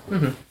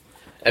horror.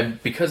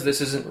 And because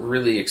this isn't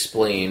really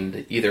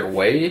explained either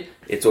way,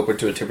 it's open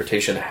to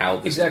interpretation of how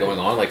this is going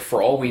on. Like,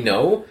 for all we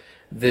know,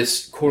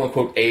 this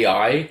quote-unquote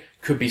AI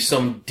could be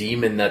some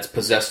demon that's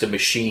possessed a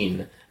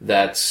machine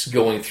that's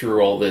going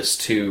through all this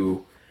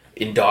to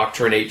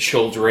indoctrinate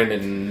children,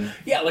 and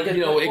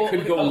it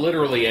could go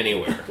literally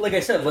anywhere. Like I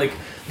said, like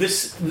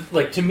this,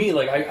 like to me,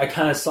 like I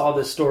kind of saw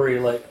this story,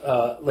 like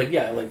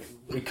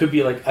it could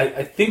be like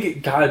I think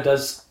it kind of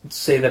does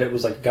say that it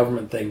was like a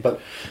government thing,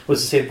 but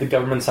was to say that the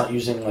government's not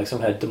using like some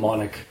kind of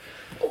demonic.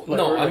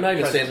 No, I'm not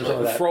even saying.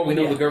 For all we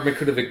know, the government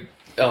could have.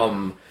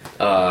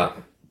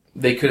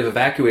 They could have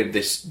evacuated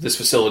this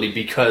facility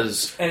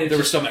because there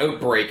was some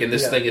outbreak, and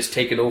this thing is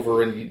taken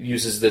over and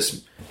uses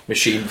this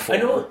machine for. I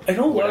know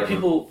a lot of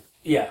people.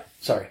 Yeah,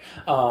 sorry.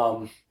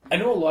 I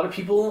know a lot of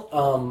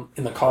people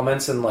in the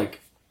comments and like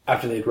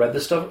after they'd read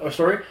this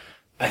story.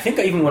 I think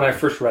even when I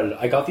first read it,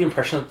 I got the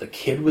impression that the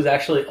kid was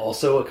actually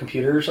also a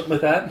computer or something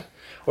like that,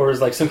 or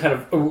was like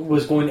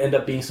was going to end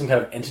up being some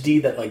kind of entity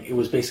that like it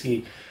was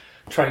basically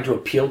trying to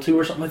appeal to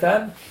or something like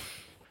that.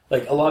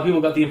 Like, a lot of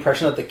people got the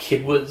impression that the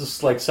kid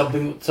was, like,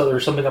 something... So there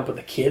was something up with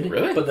the kid.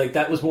 Really? But, like,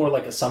 that was more,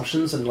 like,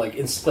 assumptions and, like,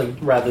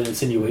 rather than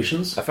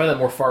insinuations. I find that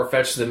more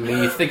far-fetched than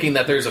me thinking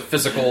that there's a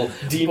physical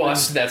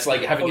bus that's,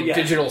 like, having a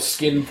digital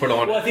skin put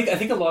on it. Well, I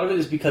think a lot of it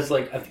is because,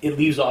 like, it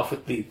leaves off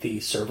with the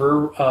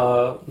server,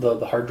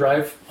 the hard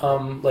drive,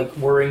 like,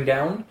 whirring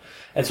down.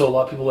 And so a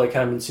lot of people, like,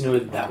 kind of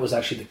insinuated that was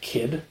actually the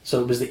kid.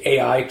 So it was the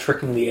AI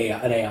tricking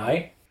an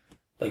AI.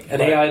 Like,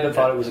 an AI that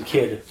thought it was a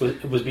kid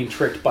was being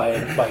tricked by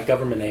a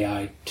government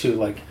AI to,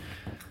 like...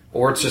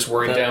 Or it's just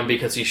worrying down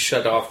because he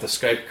shut off the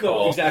Skype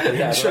call. No, exactly,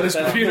 yeah. Shut his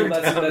computer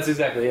down. That's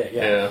exactly it,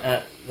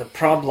 yeah. The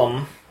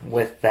problem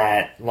with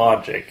that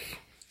logic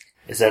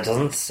is that it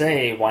doesn't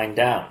say wind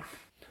down.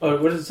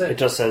 Oh, what does it say? It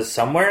just says,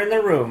 somewhere in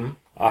the room,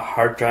 a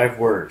hard drive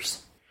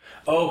whirs.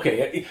 Oh,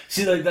 okay.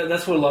 See, like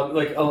that's what a lot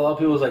of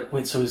people was like.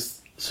 Wait, so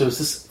is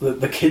this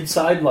the kid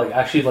side like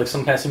actually like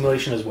some kind of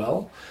simulation as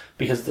well?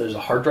 Because there's a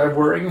hard drive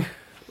whirring.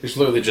 There's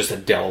literally just a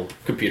Dell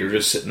computer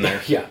just sitting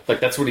there. Yeah.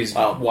 Like, that's what he's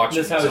watching.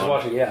 That's how he's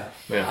watching, yeah.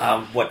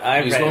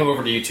 He's going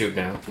over to YouTube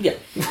now. Yeah.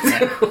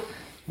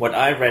 What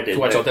I read to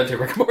watch authentic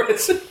Rick and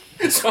Mortis.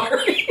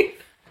 Sorry.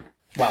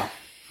 Wow.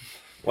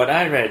 What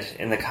I read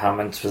in the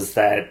comments was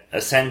that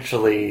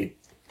essentially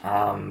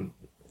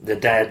the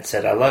dad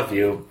said, I love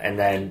you, and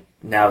then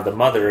now the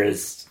mother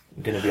is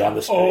going to be on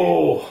the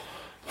screen.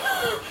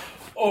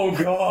 Oh,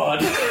 God.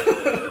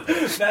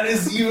 That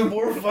is even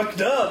more fucked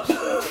up.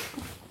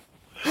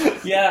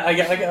 Yeah,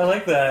 I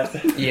like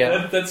that.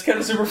 Yeah. That's kind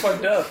of super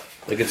fucked up.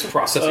 Like it's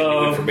processing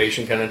new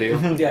information kind of deal.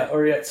 Yeah,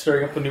 or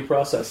starting up a new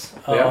process.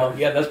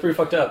 Yeah, that's pretty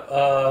fucked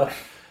up.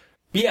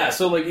 Yeah,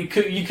 so like you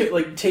could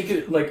like take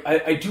it like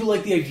I do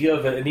like the idea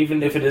of it, and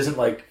even if it isn't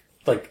like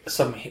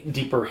some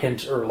deeper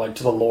hint or like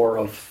to the lore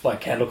of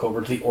like Candle Cove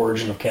or to the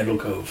origin of Candle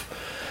Cove.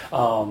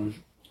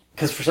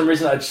 Because for some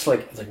reason I just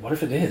like what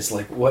if it is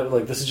like what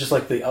like this is just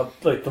like the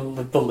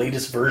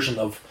latest version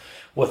of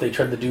what they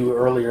tried to do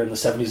earlier in the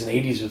 70s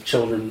and 80s with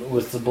children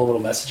with the subliminal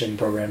messaging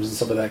programs and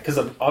stuff like that. Because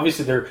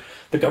obviously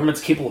the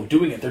government's capable of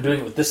doing it. They're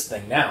doing it with this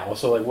thing now.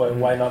 So like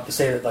why not to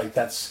say that like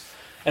that's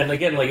and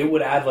again like it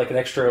would add like an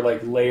extra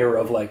like layer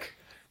of like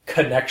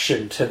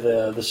connection to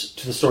the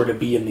story to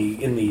be in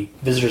the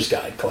Visitor's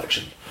Guide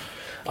collection.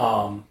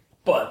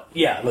 But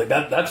yeah, like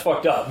that's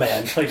fucked up,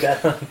 man. Like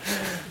that.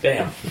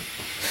 Damn.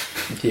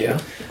 Yeah.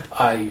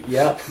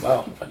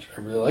 Wow. I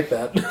really like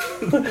that.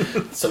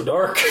 It's so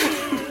dark.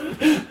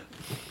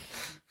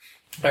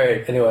 All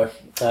right. Anyway,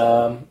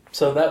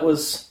 so that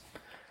was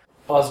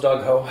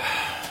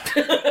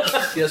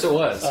OSD09-H03. Yes, it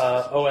was.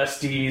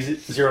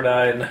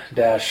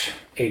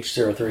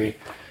 OSD09-H03.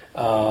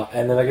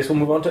 And then I guess we'll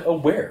move on to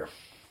Aware.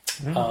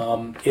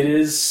 It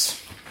is...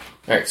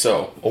 Alright,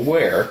 so,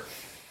 Aware.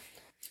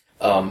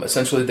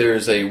 Essentially,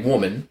 there's a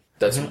woman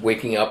that's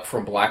waking up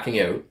from blacking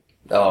out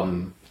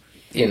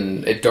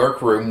in a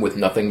dark room with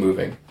nothing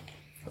moving.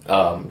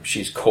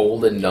 She's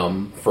cold and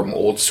numb from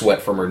old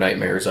sweat from her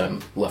nightmares,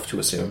 I'm left to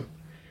assume.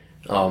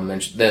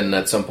 And then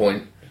at some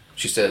point,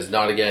 she says,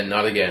 not again,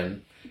 not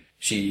again.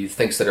 She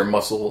thinks that her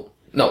muscle...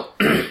 No.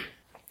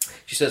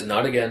 She says,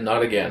 not again,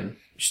 not again.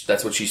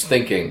 That's what she's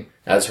thinking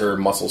as her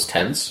muscles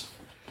tense.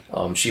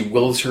 She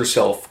wills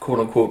herself,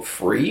 quote-unquote,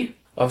 free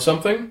of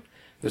something.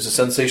 There's a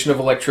sensation of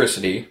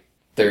electricity.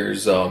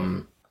 There's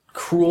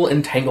cruel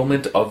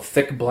entanglement of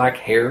thick black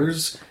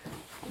hairs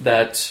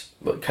that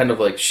kind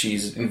of like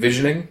she's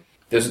envisioning.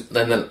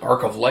 Then an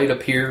arc of light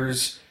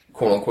appears,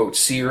 quote-unquote,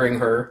 searing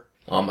her.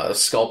 A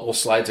scalpel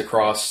slides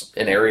across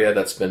an area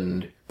that's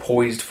been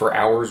poised for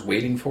hours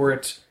waiting for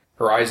it.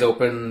 Her eyes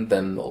open,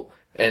 and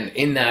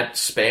in that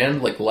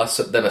span, like less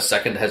than a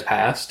second has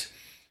passed.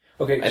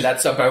 Okay. And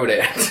that's about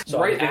it. So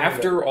right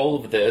after all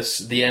of this,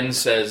 the end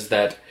says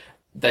that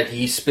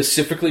he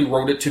specifically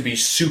wrote it to be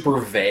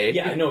super vague.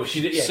 Yeah, no, she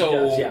did. Yeah, so he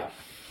does, yeah.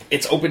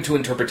 It's open to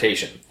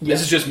interpretation. Yeah.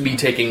 This is just me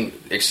taking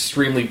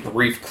extremely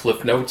brief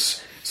cliff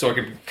notes so I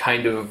could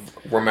kind of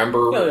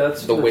remember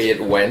the way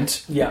it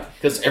went. Yeah.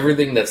 Because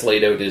everything that's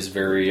laid out is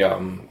very,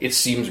 it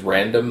seems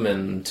random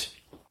and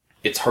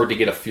it's hard to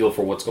get a feel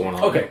for what's going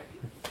on. Okay.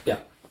 Yeah.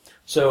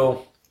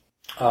 So,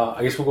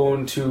 I guess we'll go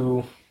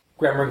into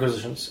grammar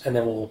inquisitions and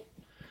then we'll...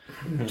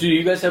 Do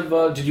you guys have,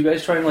 did you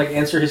guys try and like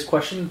answer his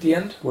question at the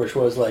end? Which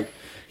was like,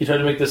 he tried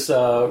to make this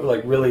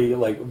like really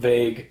like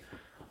vague,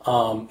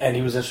 and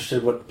he was interested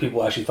in what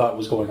people actually thought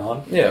was going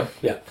on. Yeah.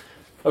 Yeah.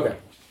 Okay.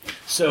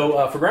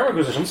 So for grammar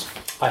acquisitions,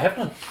 I have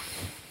none.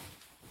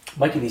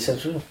 Mikey, these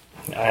sent you.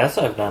 I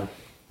also have none.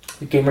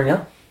 Gamer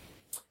now?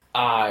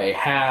 I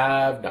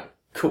have none.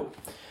 Cool.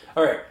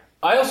 All right.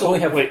 I also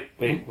only have. Wait.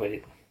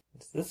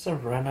 Is this a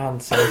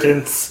run-on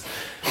sentence?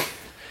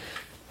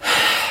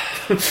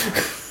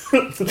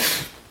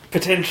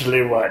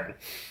 Potentially one.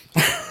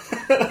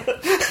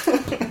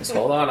 Just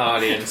hold on,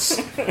 audience.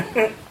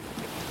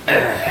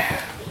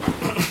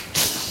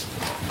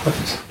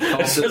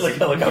 It's like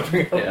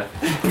helicopter. Yeah.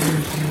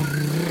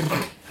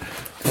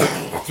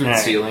 Through the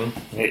ceiling.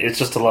 It's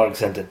just a long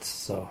sentence,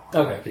 so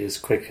okay. I'll be as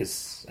quick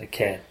as I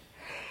can.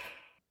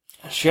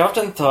 She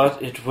often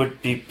thought it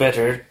would be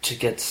better to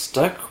get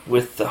stuck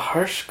with the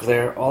harsh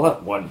glare all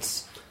at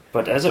once,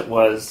 but as it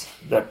was,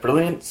 that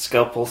brilliant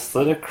scalpel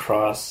slid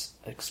across,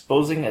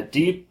 exposing a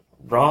deep,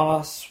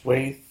 raw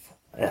swath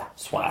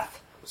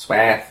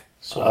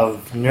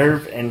of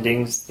nerve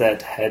endings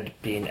that had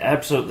been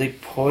absolutely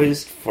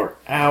poised for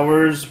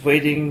hours,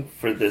 waiting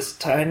for this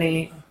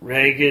tiny,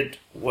 ragged,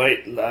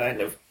 white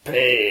line of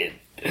pain.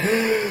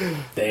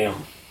 Damn.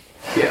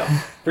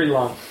 Yeah. Pretty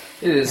long.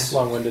 It is.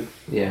 Long-winded.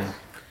 Yeah.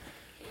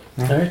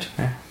 Alright.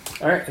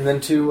 Alright, and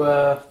then to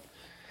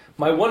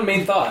my only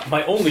main thought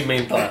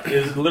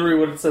is literally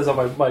what it says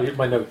on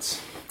my notes.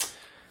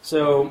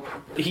 So,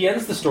 he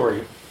ends the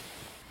story.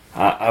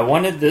 I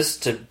wanted this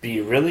to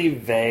be really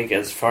vague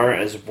as far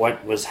as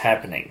what was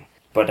happening,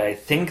 but I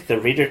think the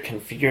reader can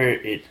figure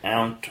it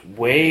out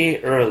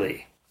way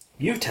early.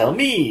 You tell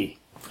me!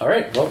 All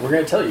right. Well, we're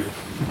going to tell you.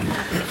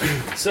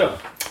 So,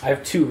 I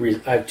have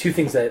two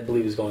things that I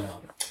believe is going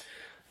on.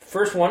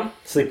 First one,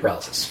 sleep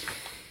paralysis.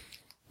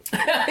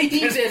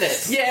 He's in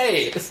it.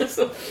 Yay!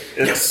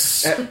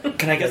 Yes.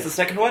 Can I guess the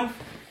second one?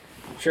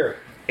 Sure.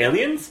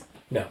 Aliens?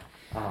 No.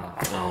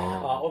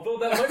 Although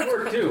that might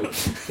work too.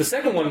 The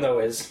second one, though,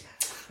 is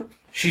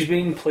she's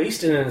being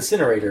placed in an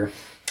incinerator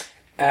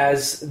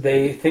as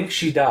they think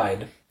she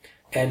died,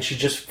 and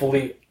she's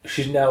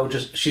now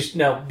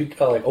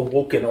like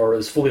awoken or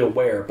is fully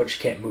aware, but she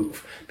can't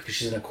move because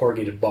she's in a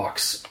corrugated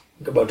box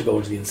about to go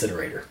into the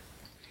incinerator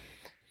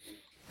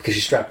because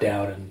she's strapped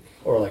down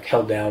or like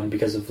held down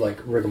because of like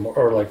rigor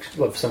or like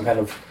some kind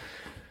of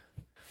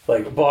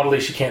like bodily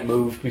she can't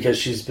move because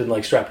she's been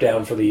like strapped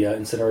down for the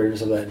incinerator and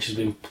stuff like that, and she's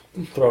being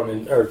thrown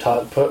in or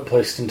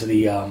placed into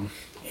the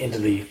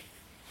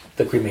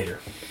cremator.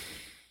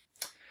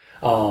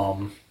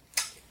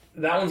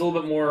 That one's a little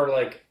bit more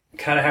like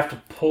kind of have to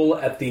pull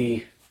at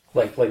the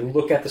like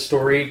look at the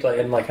story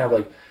and like kind of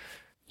like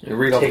you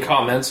read all the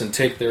comments and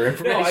take their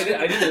information. No, I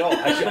didn't at all.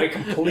 Actually, I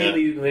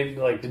completely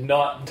like did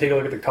not take a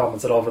look at the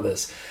comments at all for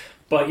this.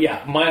 But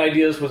yeah, my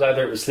ideas was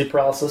either it was sleep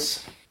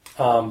paralysis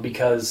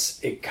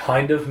because it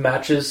kind of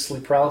matches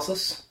sleep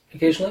paralysis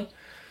occasionally.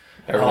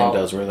 Everything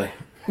does, really.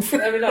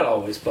 I mean, not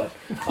always, but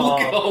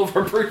look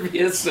over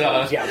previous.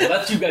 Yeah, well,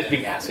 that's you guys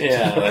being assholes.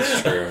 Yeah,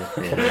 that's true.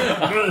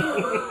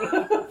 Yeah.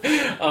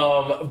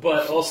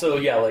 But also,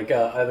 yeah, like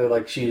either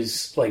like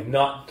she's like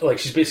not like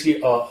she's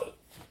basically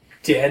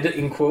dead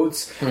in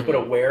quotes, but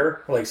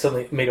aware, like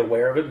suddenly made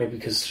aware of it, maybe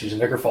because she's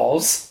in Ichor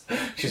Falls.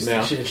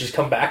 She's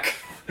come back.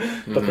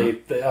 But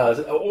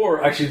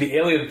or actually, the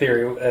alien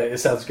theory it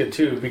sounds good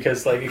too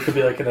because like it could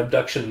be like an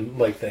abduction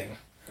like thing.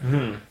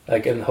 Mm-hmm.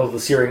 Like, and the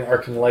searing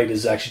arcing light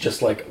is actually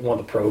just like one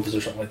of the probes or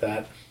something like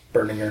that,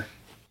 burning her.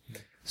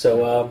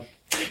 So,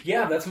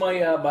 yeah, that's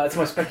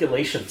my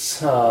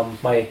speculations.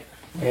 My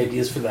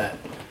ideas for that.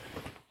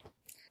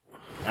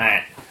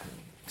 Alright.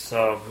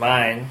 So,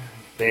 mine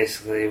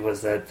basically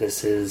was that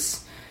this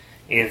is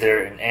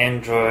either an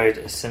android,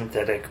 a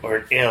synthetic, or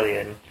an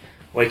alien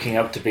waking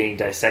up to being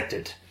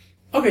dissected.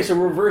 Okay, so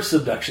reverse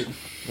abduction.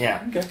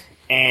 Yeah. Okay.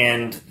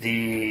 And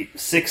the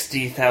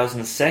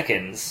 60,000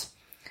 seconds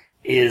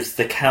is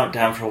the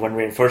countdown for when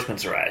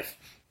reinforcements arrive.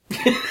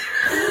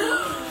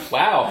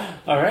 Wow.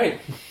 All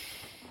right.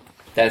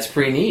 That's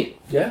pretty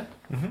neat. Yeah.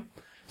 Mm-hmm.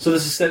 So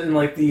this is set in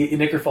like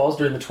in Ichor Falls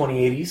during the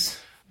 2080s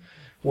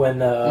when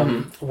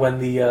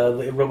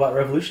the robot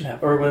revolution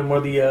happened, or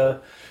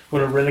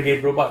when a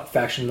renegade robot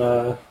faction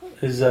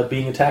is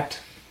being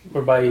attacked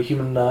or by a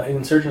human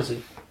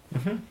insurgency.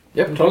 Mm-hmm.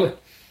 Yep, totally.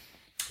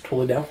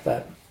 Totally down with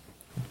that.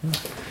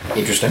 Mm-hmm.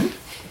 Interesting.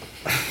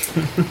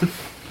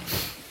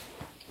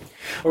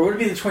 Or would it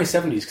be the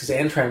 2070s? Because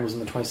Antran was in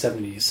the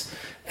 2070s,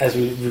 as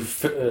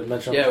we've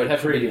mentioned. Yeah, it would have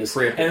previous. To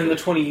be and in the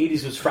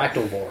 2080s was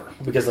Fractalvore,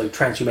 because like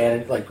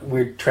transhumanity, like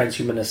weird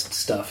transhumanist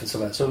stuff and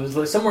stuff like that. So it was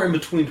like somewhere in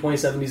between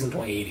 2070s and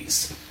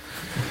 2080s.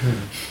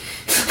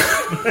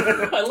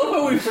 I love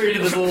how we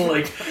created this little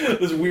like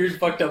this weird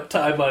fucked up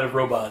timeline of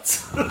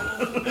robots.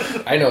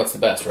 I know it's the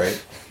best,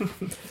 right?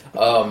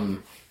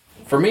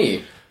 For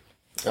me,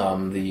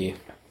 the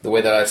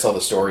way that I saw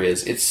the story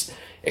is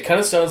it kind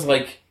of sounds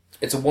like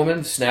it's a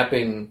woman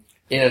snapping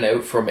in and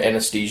out from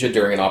anesthesia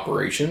during an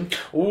operation.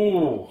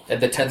 Ooh. And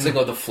the tensing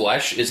of the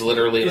flesh is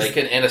literally like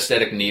an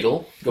anesthetic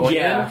needle going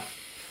in.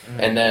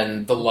 And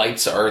then the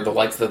lights are the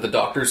lights that the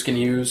doctors can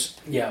use.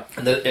 Yeah.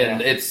 And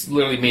it's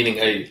literally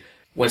meaning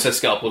when it says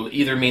scalpel, it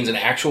either means an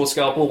actual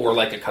scalpel or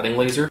like a cutting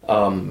laser.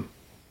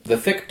 The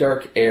thick,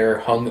 dark air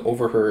hung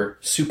over her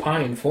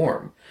supine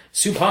form.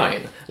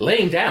 Supine,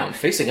 laying down,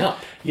 facing up.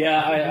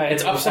 Yeah,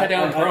 it's upside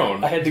down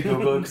prone. I had to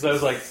Google it because I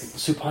was like,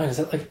 supine, is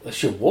that like, is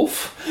she a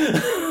wolf?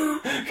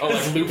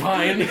 Like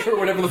lupine or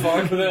whatever the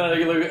fuck. But then I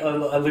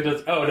looked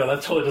at, oh no,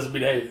 that totally doesn't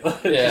mean anything.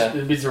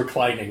 It means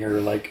reclining or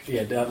like,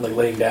 down, like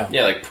laying down.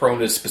 Yeah, like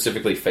prone is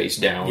specifically face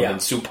down,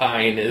 and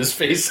supine is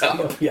face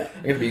up. Yeah.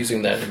 I'm going to be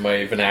using that in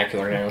my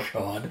vernacular now.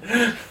 God.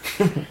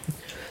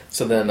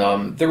 So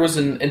then there was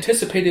an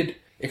anticipated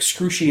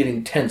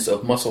excruciating tense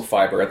of muscle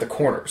fiber at the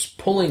corners,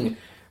 pulling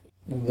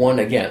one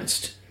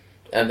against.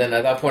 And then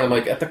at that point I'm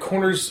like, at the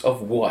corners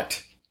of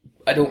what?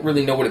 I don't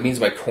really know what it means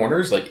by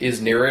corners. Like,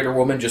 is narrator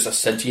woman just a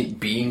sentient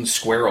being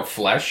square of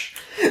flesh?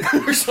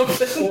 Or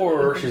something?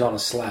 Or she's on a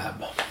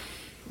slab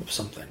of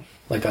something.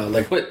 Like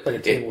a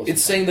table.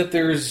 It's saying that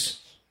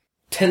there's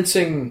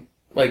tensing,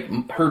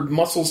 like, her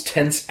muscles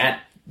tense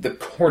at the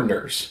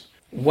corners.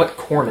 What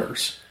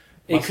corners?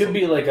 It could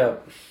be like a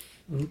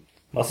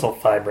muscle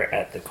fiber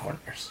at the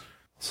corners.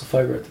 Muscle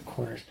fiber at the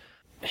corners.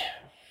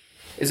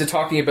 Is it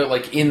talking about,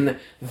 like, in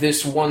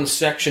this one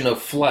section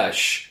of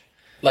flesh,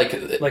 like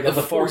at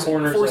the far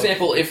corners? For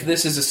example, if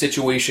this is a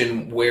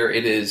situation where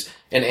it is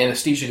an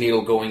anesthesia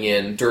needle going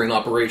in during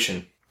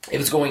operation, it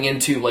is going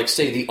into, like,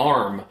 say, the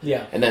arm.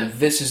 Yeah. And then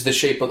this is the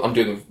shape of... I'm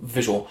doing a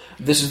visual.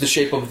 This is the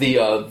shape of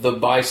the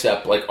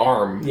bicep, like,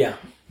 arm. Yeah.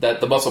 That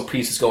the muscle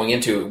piece is going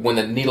into. When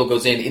the needle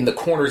goes in the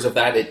corners of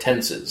that, it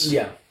tenses.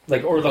 Yeah.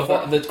 Like, or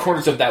the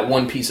corners of that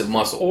one piece of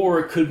muscle. Or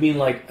it could mean,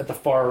 like, at the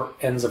far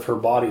ends of her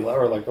body,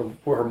 or, like,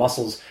 where her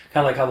muscles,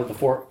 kind of like how, like, the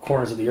four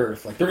corners of the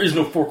Earth. Like, there is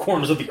no four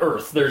corners of the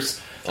Earth. The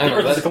Earth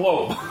is a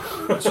globe.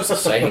 It's just a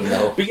saying,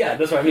 though. But yeah,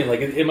 that's what I mean. Like,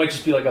 it might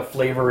just be, like, a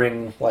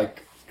flavoring,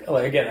 like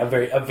again,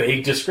 a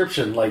vague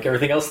description, like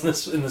everything else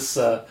in this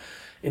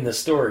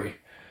story.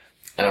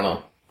 I don't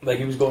know. Like,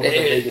 he was going with the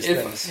vaguest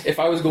things. If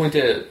I was going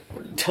to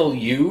tell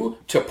you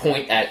to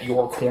point at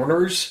your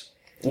corners,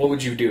 what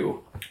would you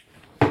do?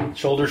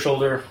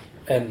 Shoulder,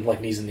 and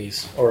like knees and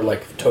knees, or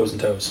like toes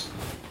and toes.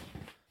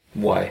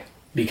 Why?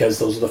 Because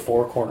those are the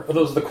four corners.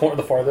 Those are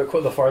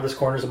the farthest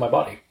corners of my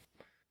body.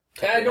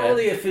 I don't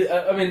really.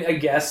 I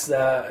guess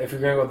if you're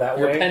going to go that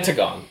way, you're a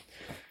pentagon.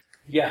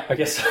 Yeah, I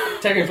guess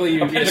technically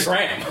you'd be a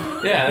pentagram.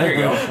 Yeah, there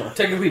you go.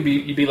 Technically,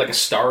 you'd be like a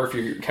star if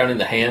you're counting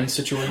the hand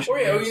situation. Or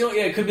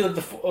it could be like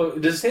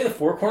does it say the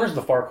four corners or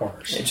the far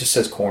corners? It just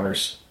says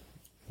corners.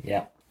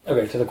 Yeah.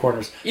 Okay, to the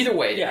corners. Either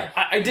way, yeah.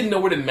 I didn't know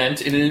what it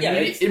meant, and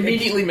it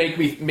immediately made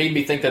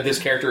me think that this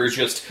character is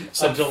just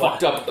some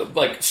fucked up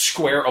like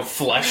square of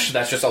flesh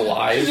that's just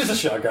alive. She's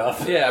just a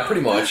shoggoth. Yeah,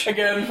 pretty much.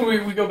 Again,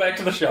 we go back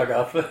to the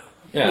shoggoth.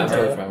 Yeah, I'm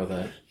totally fine with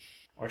that.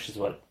 Or she's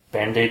what?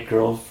 Band-Aid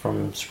Girl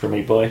from Super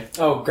Meat Boy?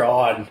 Oh,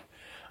 God.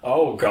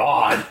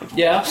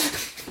 Yeah.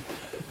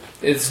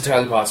 It's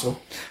entirely possible.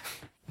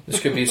 This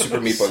could be Super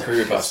Meat Boy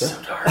creepypasta.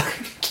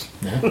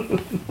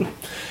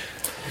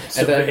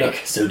 So dark. Yeah.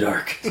 So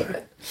dark.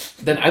 Sorry.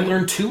 Then I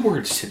learned 2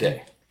 words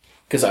today.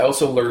 Because I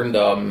also learned,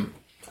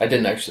 I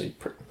didn't actually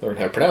learn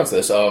how to pronounce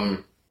this,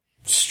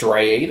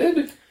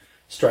 striated?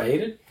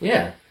 Striated?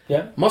 Yeah.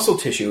 Yeah. Muscle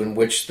tissue in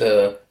which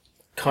the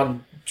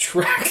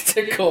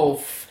contractical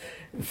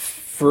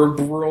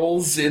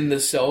fibrils in the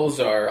cells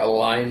are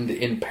aligned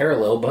in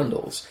parallel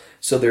bundles,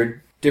 so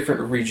their different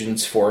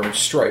regions form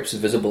stripes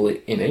visible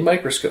in a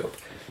microscope.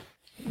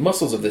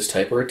 Muscles of this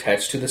type are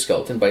attached to the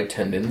skeleton by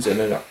tendons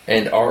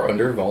and are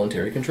under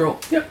voluntary control.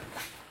 Yep.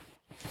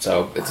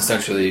 So it's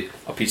essentially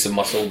a piece of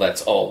muscle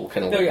that's all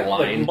kind of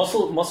lined.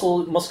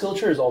 Like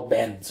musculature is all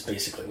bands,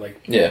 basically,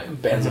 like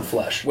bands of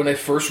flesh. When I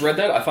first read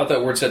that, I thought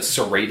that word said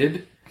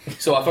serrated,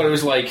 so I thought it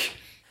was like,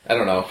 I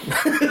don't know.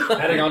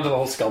 Adding on to the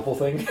whole scalpel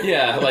thing?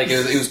 Yeah, like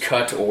it was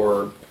cut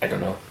or... I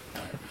don't know.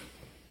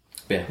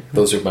 Yeah,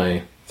 those are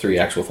my 3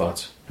 actual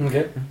thoughts.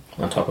 Okay.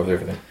 On top of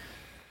everything.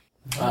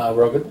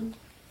 Rogan?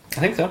 I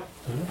think so.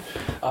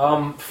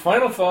 Mm-hmm.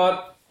 Final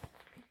thought.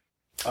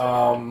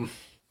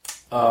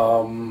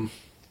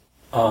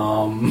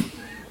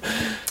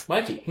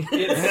 Mikey.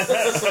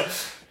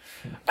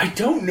 I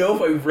don't know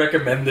if I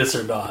recommend this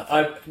or not.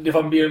 If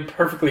I'm being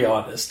perfectly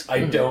honest, I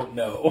don't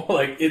know.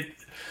 Like,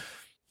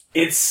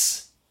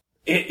 It's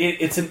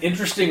an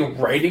interesting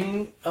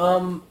writing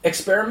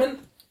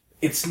experiment.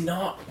 It's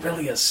not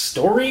really a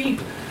story,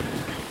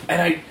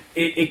 and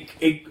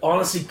it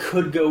honestly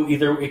could go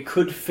either. It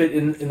could fit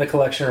in the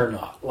collection or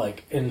not.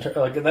 Like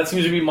that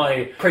seems to be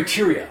my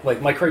criteria.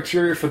 Like my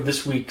criteria for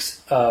this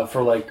week's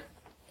for like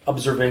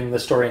observing the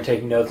story and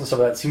taking notes and stuff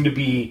like that seem to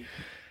be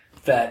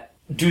that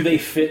do they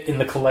fit in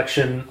the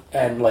collection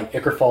and like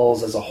Ichor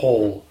Falls as a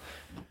whole,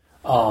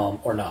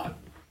 or not.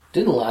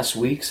 Didn't last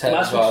week's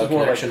have a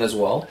connection as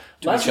well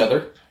to each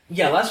other?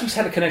 Yeah, last week's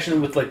had a connection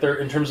with like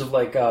in terms of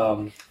like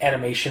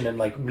animation and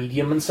like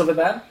medium and stuff like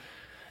that,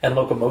 and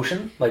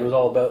locomotion. Like it was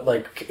all about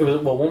like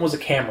one was a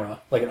camera,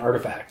 like an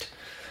artifact,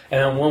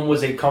 and then one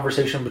was a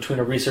conversation between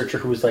a researcher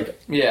who was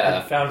like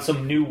had found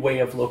some new way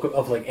of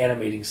like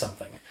animating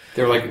something.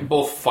 They're like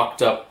both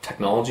fucked up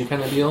technology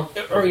kind of deal,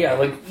 or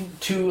like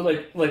two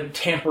like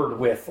tampered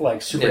with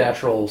like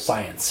supernatural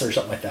science or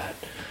something like that.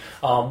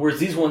 Whereas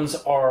these ones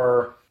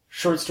are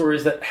short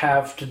stories that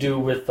have to do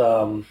with,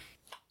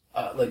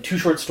 like 2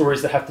 short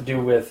stories that have to do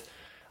with,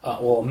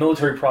 a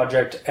military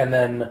project, and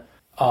then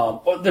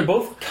they're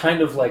both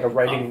kind of like a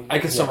writing. I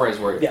can summarize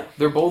where. Yeah,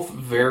 they're both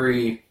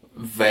very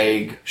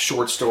vague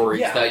short stories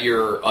that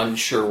you're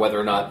unsure whether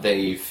or not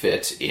they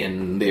fit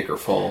in the Ichor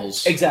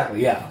Falls.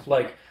 Exactly. Yeah,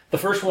 like the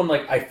first one,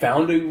 like I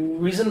found a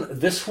reason.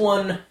 This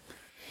one,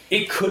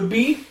 it could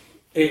be.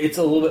 It's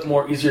a little bit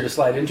more easier to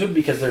slide into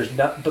because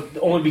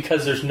only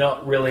because there's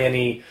not really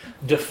any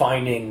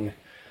defining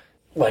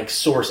like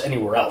source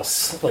anywhere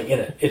else like in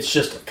it. It's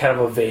just kind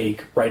of a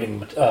vague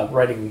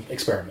writing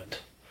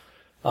experiment,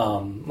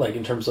 like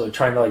in terms of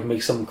trying to like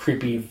make some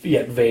creepy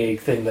yet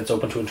vague thing that's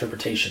open to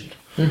interpretation.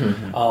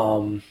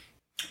 Mm-hmm.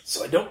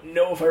 So I don't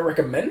know if I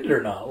recommend it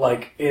or not.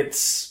 Like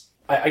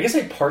I guess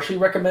I partially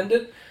recommend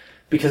it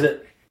because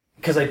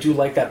I do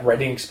like that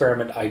writing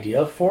experiment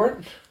idea for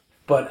it.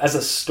 But as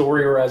a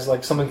story or as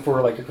like something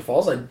for like Ichor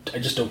Falls, I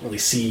just don't really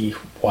see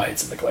why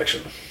it's in the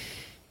collection.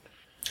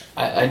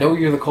 I know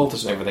you're the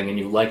cultist and everything, and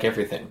you like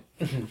everything.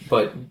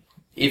 But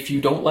if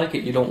you don't like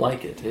it, you don't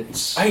like it.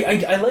 It's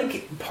I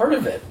like part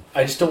of it.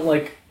 I just don't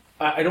like.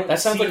 I don't. That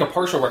sounds like a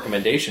partial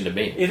recommendation to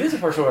me. It is a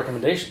partial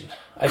recommendation.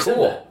 I said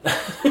that.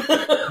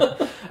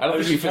 I don't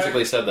think you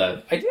physically said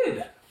that. I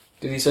did.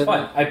 Did he say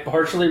that? I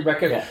partially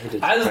recommend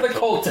as the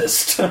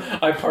cultist.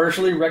 I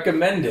partially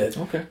recommend it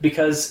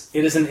because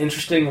it is an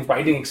interesting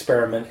writing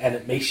experiment and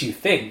it makes you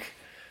think.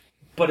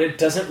 but it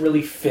doesn't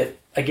really fit.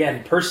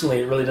 Again, personally,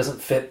 it really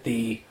doesn't fit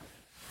the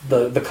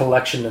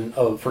collection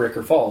for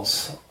Ichor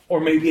Falls, or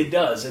maybe it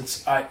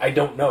does. I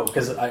don't know,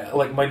 because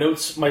my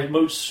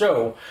notes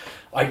show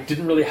I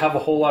didn't really have a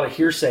whole lot of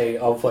hearsay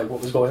of like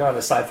what was going on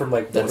aside from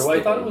like what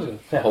I thought it was.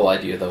 The whole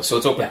idea, though, so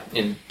it's open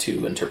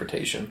into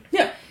interpretation.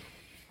 Yeah.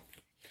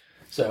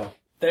 So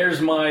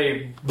there's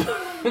my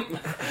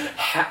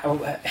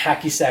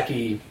hacky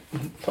sacky,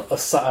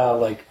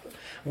 like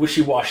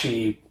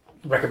wishy-washy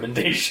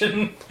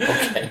recommendation.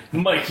 Okay,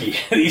 Mikey,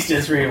 the East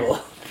is Evil.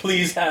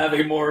 Please have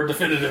a more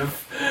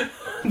definitive,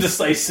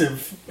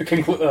 decisive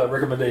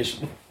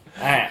recommendation.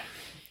 Alright.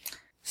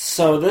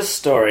 So this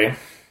story,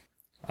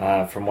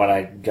 from what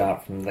I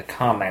got from the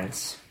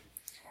comments,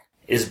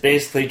 is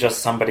basically just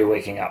somebody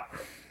waking up.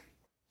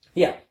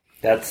 Yeah.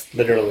 That's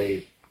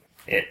literally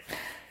it.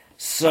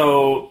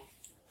 So,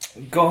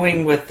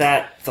 going with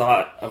that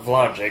thought of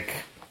logic,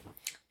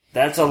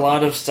 that's a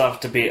lot of stuff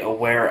to be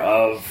aware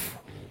of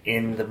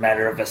in the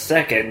matter of a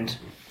second,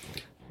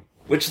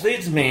 which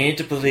leads me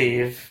to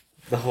believe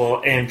the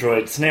whole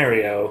Android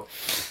scenario.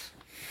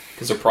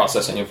 Because they're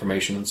processing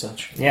information and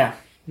such. Yeah.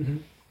 Mm-hmm.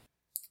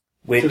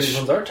 Which, so these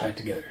ones are tied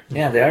together.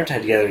 Yeah, they are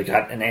tied together. You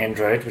got an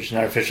Android, which is an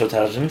artificial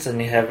intelligence,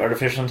 and you have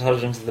artificial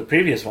intelligence of the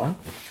previous one.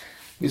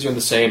 These are in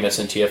the same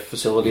SNTF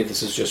facility.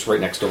 This is just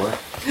right next door.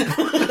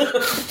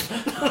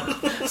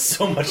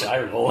 So much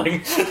eye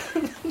rolling.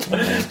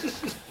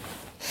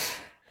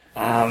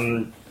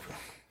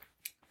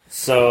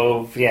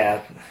 So,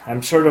 yeah,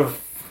 I'm sort of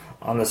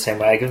on the same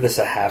way. I give this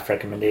a half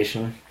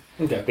recommendation.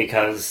 Okay.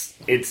 Because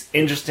it's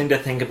interesting to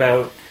think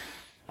about.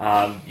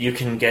 You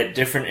can get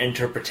different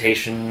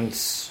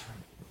interpretations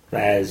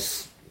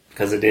because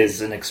it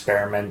is an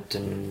experiment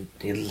and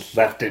he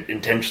left it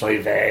intentionally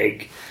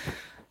vague.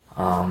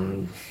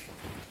 And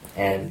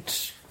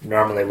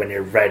normally when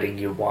you're writing,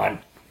 you want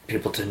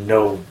people to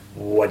know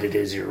what it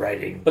is you're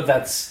writing. But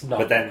that's not.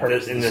 But then the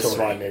purpose in of the this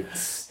story. one, it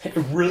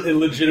really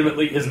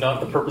legitimately is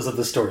not the purpose of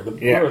the story.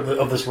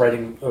 Of this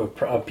writing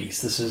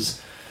piece. This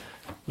is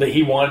that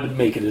he wanted to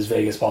make it as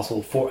vague as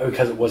possible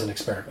because it was an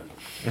experiment.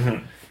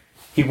 Mm-hmm.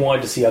 He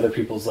wanted to see what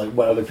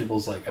other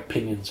people's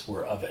opinions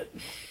were of it,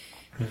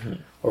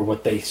 or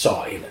what they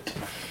saw in it.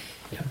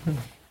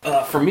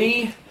 Yeah. For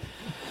me,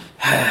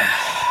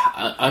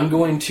 I'm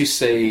going to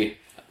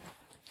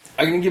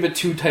give it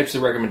two types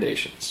of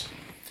recommendations.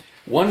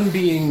 One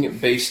being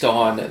based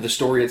on the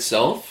story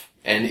itself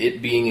and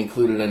it being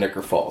included in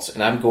Ichor Falls,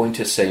 and I'm going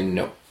to say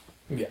no.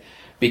 Yeah,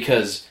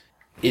 because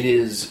it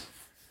is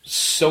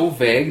so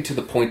vague to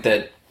the point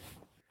that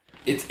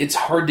it's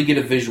hard to get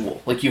a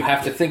visual. Like, you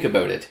have to think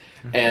about it.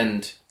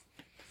 And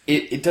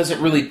it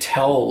doesn't really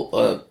tell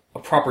a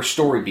proper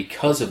story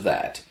because of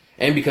that.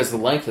 And because of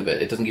the length of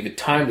it. It doesn't give you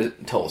time to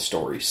tell a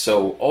story.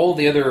 So all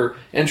the other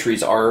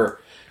entries are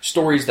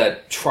stories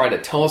that try to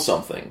tell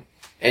something.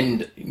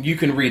 And you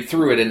can read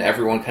through it and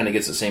everyone kind of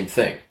gets the same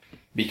thing.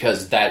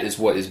 Because that is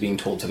what is being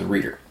told to the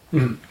reader.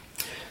 Mm-hmm.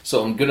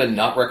 So I'm going to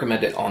not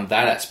recommend it on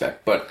that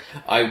aspect. But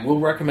I will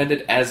recommend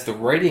it as the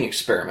writing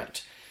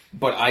experiment.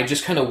 But I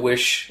just kind of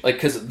wish,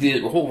 because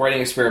the whole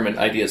writing experiment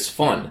idea is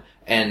fun.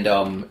 And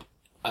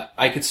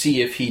I could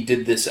see if he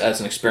did this as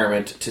an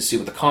experiment to see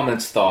what the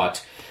comments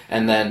thought,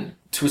 and then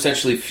to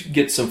essentially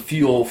get some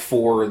fuel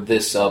for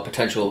this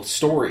potential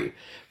story.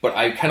 But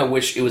I kind of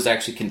wish it was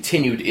actually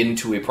continued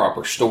into a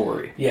proper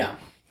story. Yeah.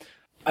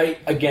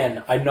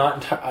 I'm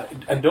not.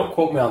 And don't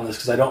quote me on this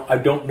because I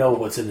don't know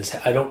what's in his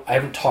head. I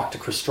haven't talked to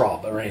Chris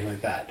Straub or anything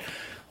like that.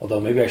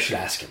 Although maybe I should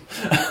ask him.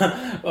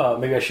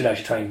 Maybe I should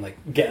actually try and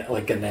get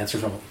an answer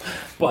from him.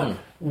 But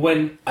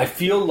when I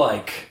feel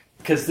like.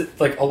 Because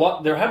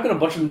there have been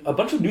a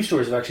bunch of news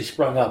stories have actually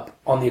sprung up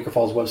on the Ichor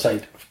Falls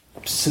website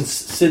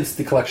since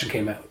the collection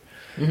came out.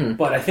 Mm-hmm.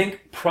 But I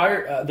think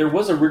prior there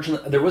was an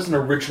original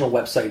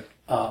website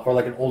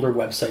or an older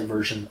website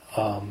version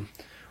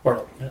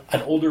or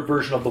an older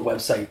version of the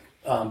website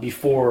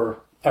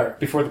before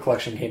the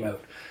collection came out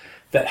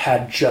that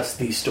had just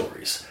these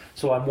stories.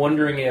 So I'm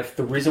wondering if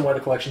the reason why the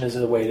collection is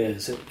the way it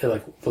is,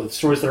 the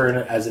stories that are in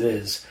it as it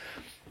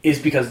is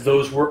because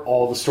those were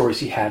all the stories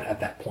he had at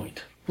that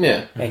point.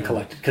 Yeah. And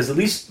collected. Because at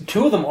least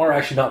two of them are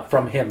actually not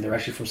from him. They're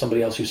actually from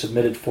somebody else who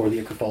submitted for the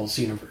Ichor Falls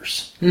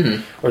universe.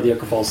 Mm-hmm. Or the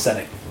Ichor Falls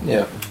setting.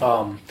 Yeah.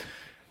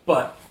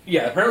 But,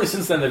 yeah, apparently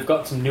since then they've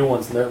got some new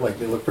ones and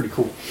they look pretty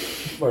cool.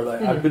 Or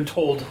I've been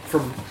told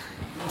from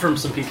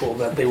some people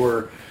that they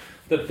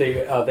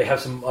have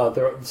some of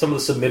the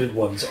submitted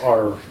ones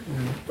are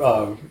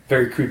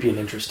very creepy and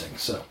interesting.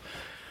 So,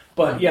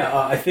 but yeah,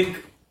 I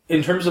think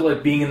in terms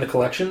of being in the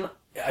collection,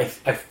 I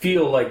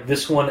feel like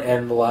this one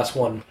and the last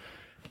one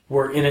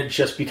were in it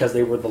just because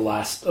they were the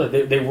last.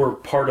 They were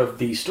part of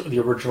the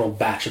original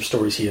batch of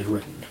stories he had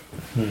written.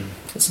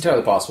 It's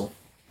entirely possible.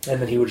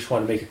 And then he would just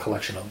want to make a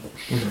collection of them.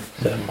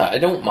 Mm-hmm. So. I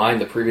don't mind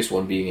the previous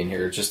one being in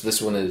here. Just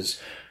this one is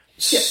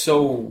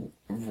so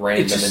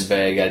random and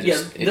vague.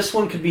 This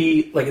one could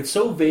be it's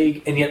so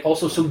vague and yet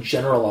also so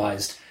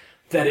generalized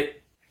that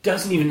it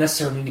doesn't even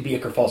necessarily need to be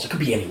Ichor Falls. It could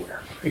be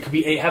anywhere. It could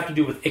have to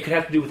do with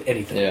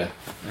anything. Yeah.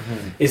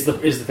 Is the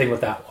thing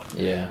with that one.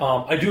 Yeah.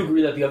 I do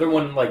agree that the other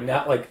one,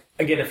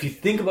 again, if you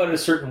think about it a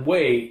certain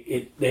way,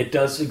 it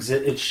does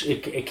exist.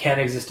 It can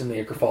exist in the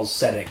Ichor Falls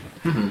setting.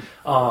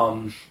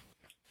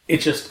 It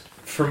just,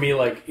 for me,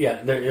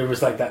 it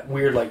was like that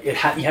weird, you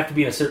have to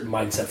be in a certain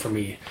mindset for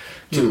me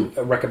to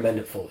recommend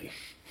it fully.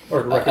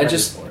 Or to recommend it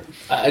for it.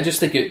 I just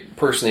think it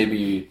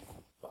personally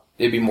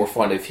it'd be more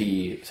fun if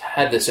he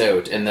had this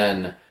out and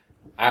then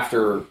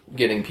after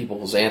getting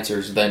people's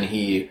answers, then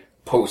he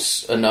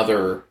posts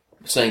another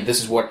saying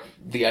this is what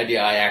the idea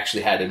I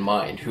actually had in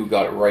mind, who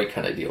got it right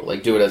kind of deal.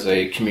 Like do it as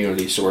a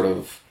community sort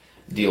of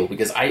deal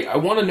because I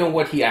want to know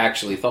what he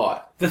actually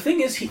thought. The thing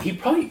is, he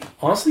probably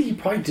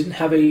didn't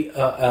have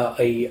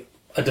a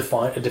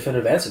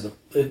definitive answer.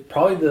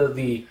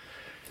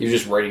 He was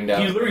just writing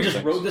down. He literally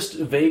just wrote this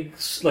vague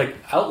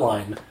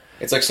outline.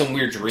 It's like some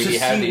weird dream he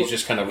had, and he's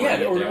just kind of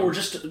writing it down. Or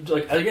just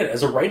again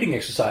as a writing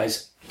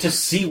exercise to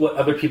see what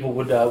other people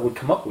would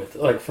come up with,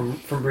 from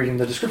reading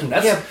the description.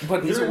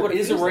 But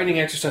is a writing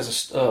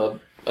exercise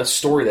a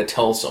story that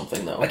tells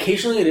something though?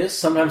 Occasionally it is.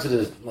 Sometimes it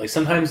isn't.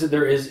 Sometimes it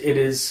is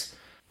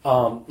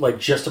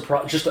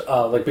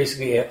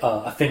basically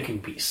a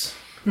thinking piece.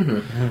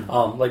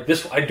 Like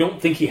this, I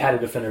don't think he had a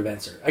definitive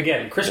answer.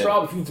 Again, Chris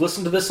Rob, if you've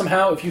listened to this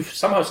somehow, if you've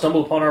somehow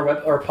stumbled upon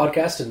our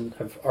podcast and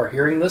are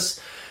hearing this,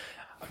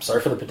 I'm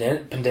sorry for the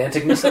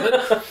pedanticness of it,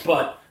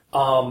 but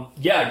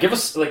give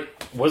us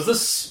was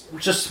this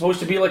just supposed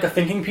to be like a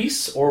thinking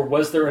piece, or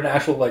was there an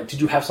actual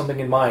did you have something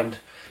in mind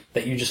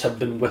that you just have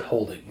been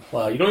withholding?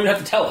 You don't even have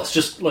to tell us.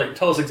 Just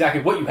tell us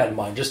exactly what you had in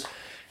mind. Just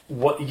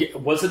what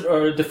was it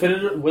a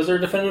definitive? Was there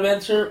a definitive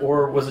answer,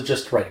 or was it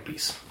just a writing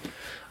piece?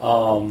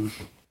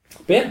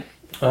 Okay.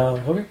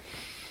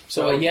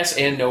 So a yes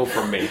and no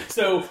from me.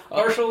 So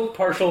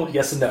partial,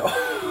 yes and no.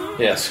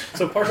 Yes.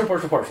 So partial,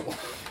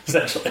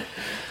 essentially.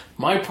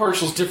 My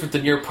partial's different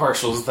than your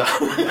partial's, though.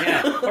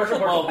 Yeah, partial.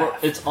 Well,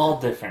 it's all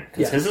different.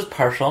 Because his is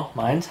partial,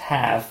 mine's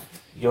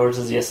half, yours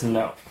is yes and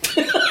no.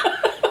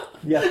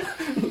 Yeah.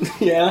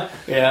 Yeah,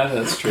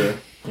 that's true.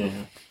 Yeah.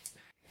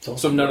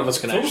 So none of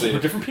us can actually... We're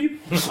different people.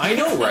 I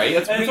know, right?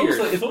 That's weird.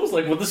 It's almost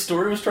like what the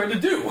story was trying to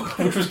do,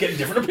 which was get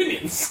different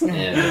opinions.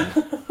 Yeah.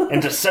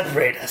 And to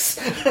separate us.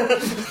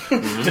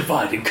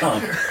 Divide and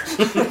conquer.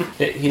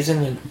 He's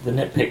in the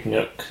nitpick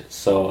nook,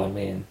 so, I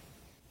mean,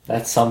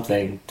 that's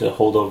something to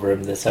hold over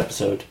him this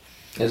episode.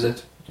 Is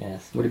it?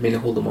 Yes. What do you mean to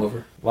hold him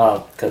over?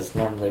 Well, because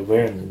normally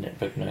we're in the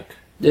nitpick nook.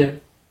 Yeah.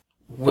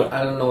 Well,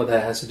 I don't know what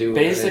that has to do with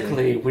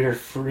basically, we're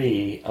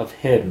free of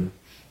him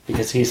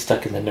because he's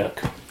stuck in the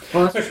nook.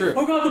 Well, that's true.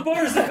 Oh god, the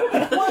bars!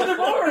 Why the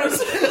bars?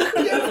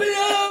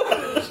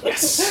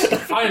 Yes!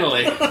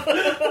 Finally!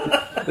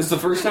 This is the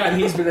first time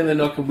he's been in the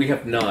nook and we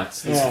have not.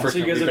 This is the first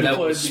time we've been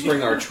able to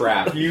spring our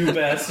trap. You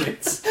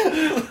bastards.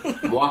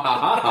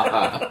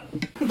 Wahahaha.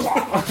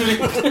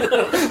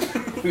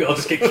 We all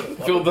just get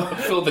fill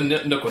the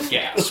nook with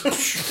gas.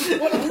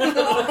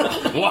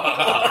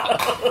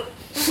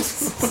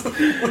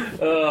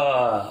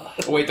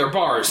 Wait, they're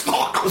bars.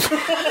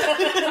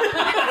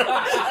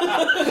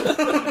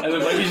 And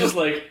then Mikey's just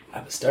like,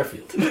 I'm a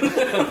Starfield.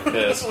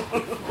 Yes.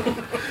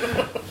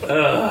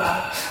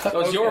 That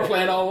was your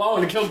plan all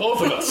along to kill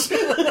both of us.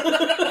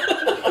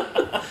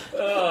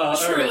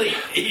 It's really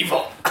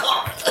evil.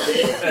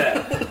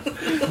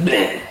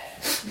 Bleh.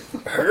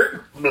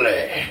 Hurt?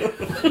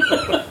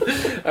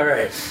 Bleh.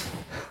 Alright.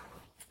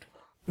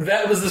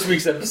 That was this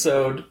week's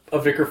episode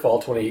of Ichor Fall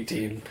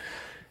 2018.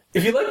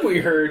 If you liked what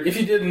you heard, if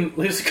you didn't,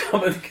 leave us a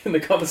comment in the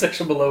comment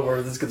section below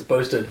where this gets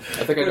posted.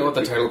 I think I know what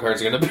the title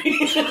card's going to be.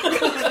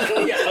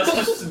 Yeah, us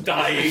just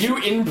dying. You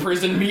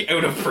imprisoned me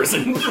out of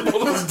prison.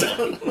 What was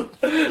done?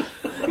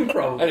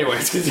 Probably.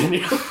 Anyways,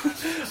 continue.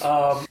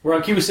 We're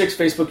on Q6,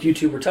 Facebook,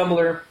 YouTube, or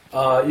Tumblr.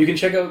 You can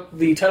check out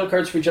the title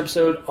cards for each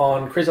episode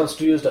on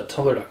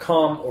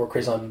crazonstudios.tumblr.com or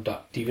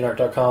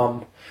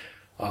crazon.deviantart.com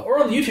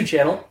or on the YouTube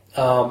channel,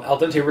 Al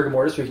Dente Rigor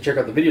Mortis, where you can check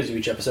out the videos of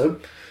each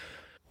episode.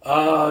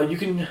 You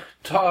can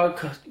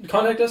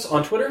contact us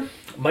on Twitter.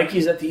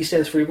 Mikey's at the E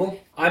stands for Evil.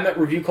 I'm at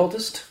Review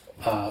Cultist.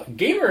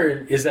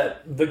 Gamer is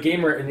at the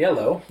Gamer in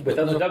yellow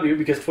without the W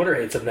because Twitter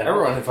hates him now.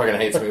 Everyone fucking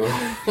hates me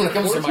when it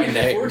comes to my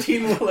name.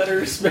 14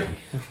 letters.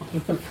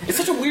 It's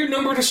such a weird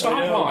number to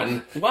stop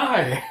on.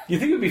 Why? You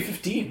think it would be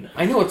 15?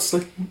 I know it's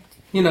like,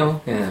 whatever.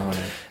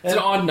 It's an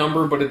odd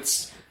number, but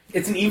it's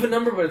an even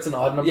number, but it's an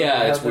odd number.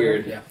 Yeah, it's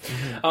weird. Yeah.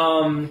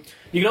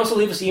 You can also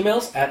leave us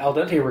emails at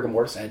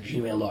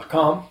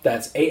aldenterigamortis@gmail.com.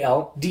 That's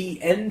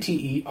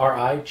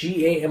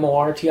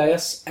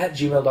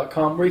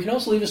ALDNTERIGAMORTIS@gmail.com, where you can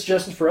also leave us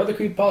suggestions for other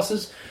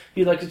creepypastas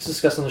you'd like us to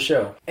discuss on the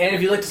show. And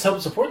if you'd like to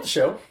help support the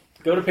show,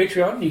 go to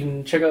Patreon. You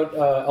can check out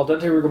Al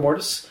Dente Rigor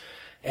Mortis,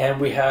 and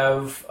we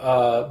have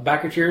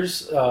backer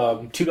tiers,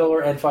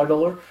 $2 and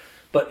 $5,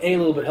 but any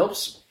little bit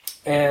helps.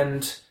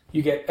 And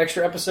you get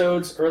extra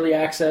episodes, early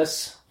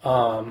access.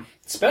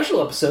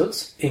 Special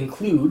episodes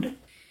include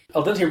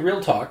Al Dente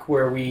Real Talk,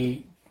 where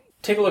we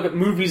take a look at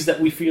movies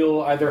that we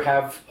feel either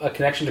have a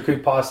connection to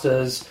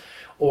creepypastas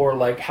or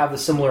have the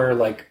similar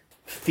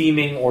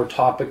theming or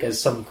topic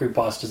as some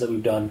creepypastas that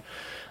we've done.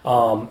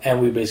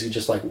 and we basically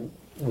just like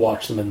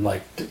watch them and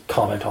like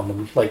comment on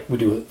them like we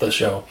do with the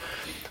show.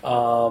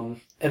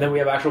 And then we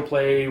have actual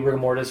play rigor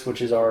mortis,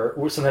 which is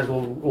sometimes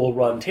we'll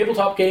run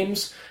tabletop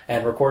games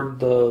and record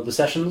the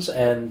sessions,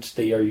 and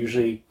they are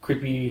usually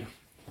creepy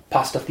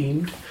pasta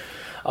themed.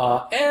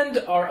 And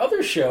our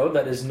other show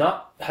that doesn't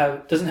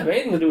have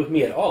anything to do with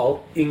me at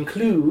all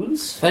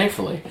includes,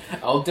 thankfully,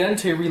 Al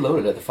Dente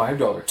Reloaded at the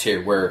 $5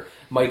 tier, where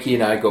Mikey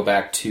and I go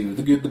back to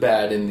the good, the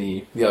bad, and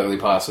the ugly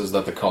pastas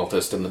that the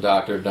cultist and the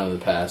doctor have done in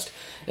the past,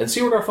 and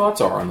see what our thoughts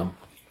are on them.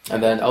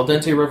 And then Al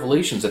Dente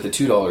Revelations at the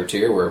 $2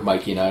 tier, where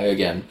Mikey and I,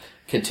 again,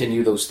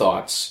 continue those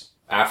thoughts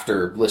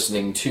after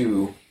listening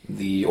to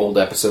the old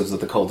episodes that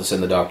the cultist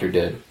and the doctor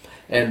did,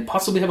 and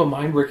possibly have a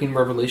mind-breaking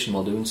revelation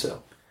while doing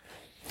so.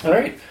 All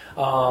right.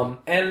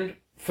 And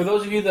for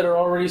those of you that are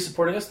already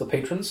supporting us, the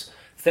patrons,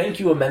 thank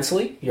you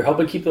immensely. You're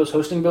helping keep those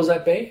hosting bills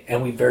at bay,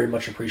 and we very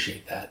much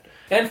appreciate that.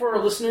 And for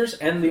our listeners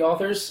and the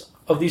authors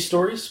of these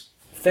stories,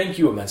 thank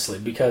you immensely,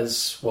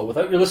 because, well,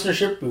 without your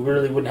listenership, we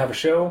really wouldn't have a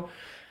show.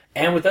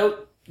 And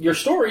without your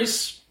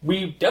stories,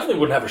 we definitely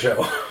wouldn't have a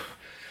show.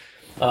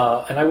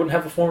 And I wouldn't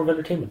have a form of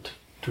entertainment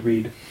to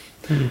read.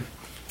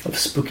 Of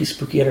spooky,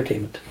 spooky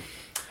entertainment.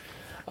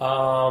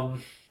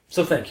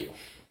 So thank you.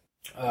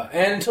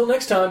 And until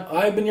next time,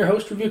 I've been your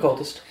host, Review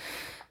Cultist.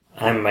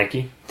 I'm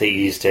Mikey. The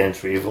E stands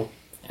for evil.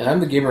 And I'm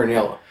the Gamer in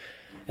Yellow.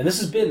 And this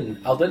has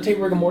been Al Dente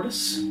Rigor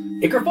Mortis,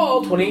 Ichor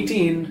Fall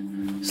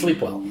 2018. Sleep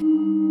well.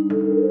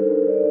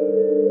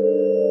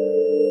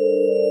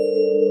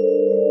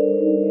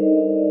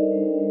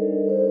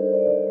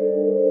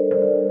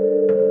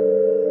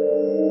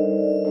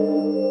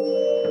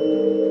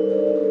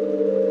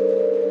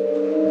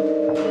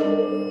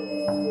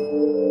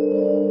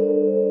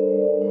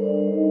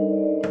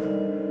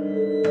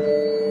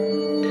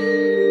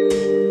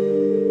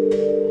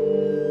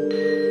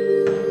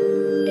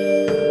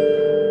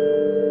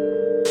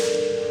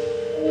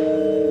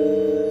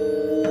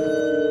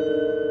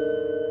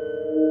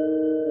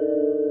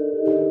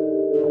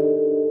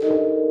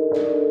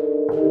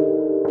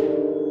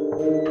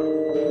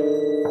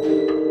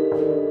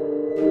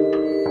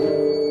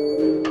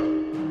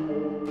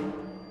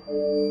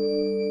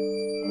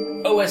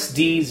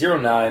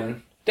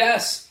 OSD09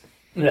 Das.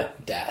 No,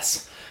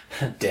 Das.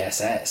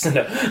 Das ass.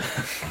 No.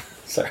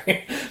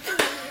 Sorry.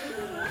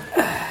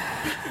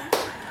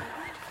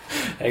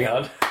 Hang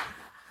on.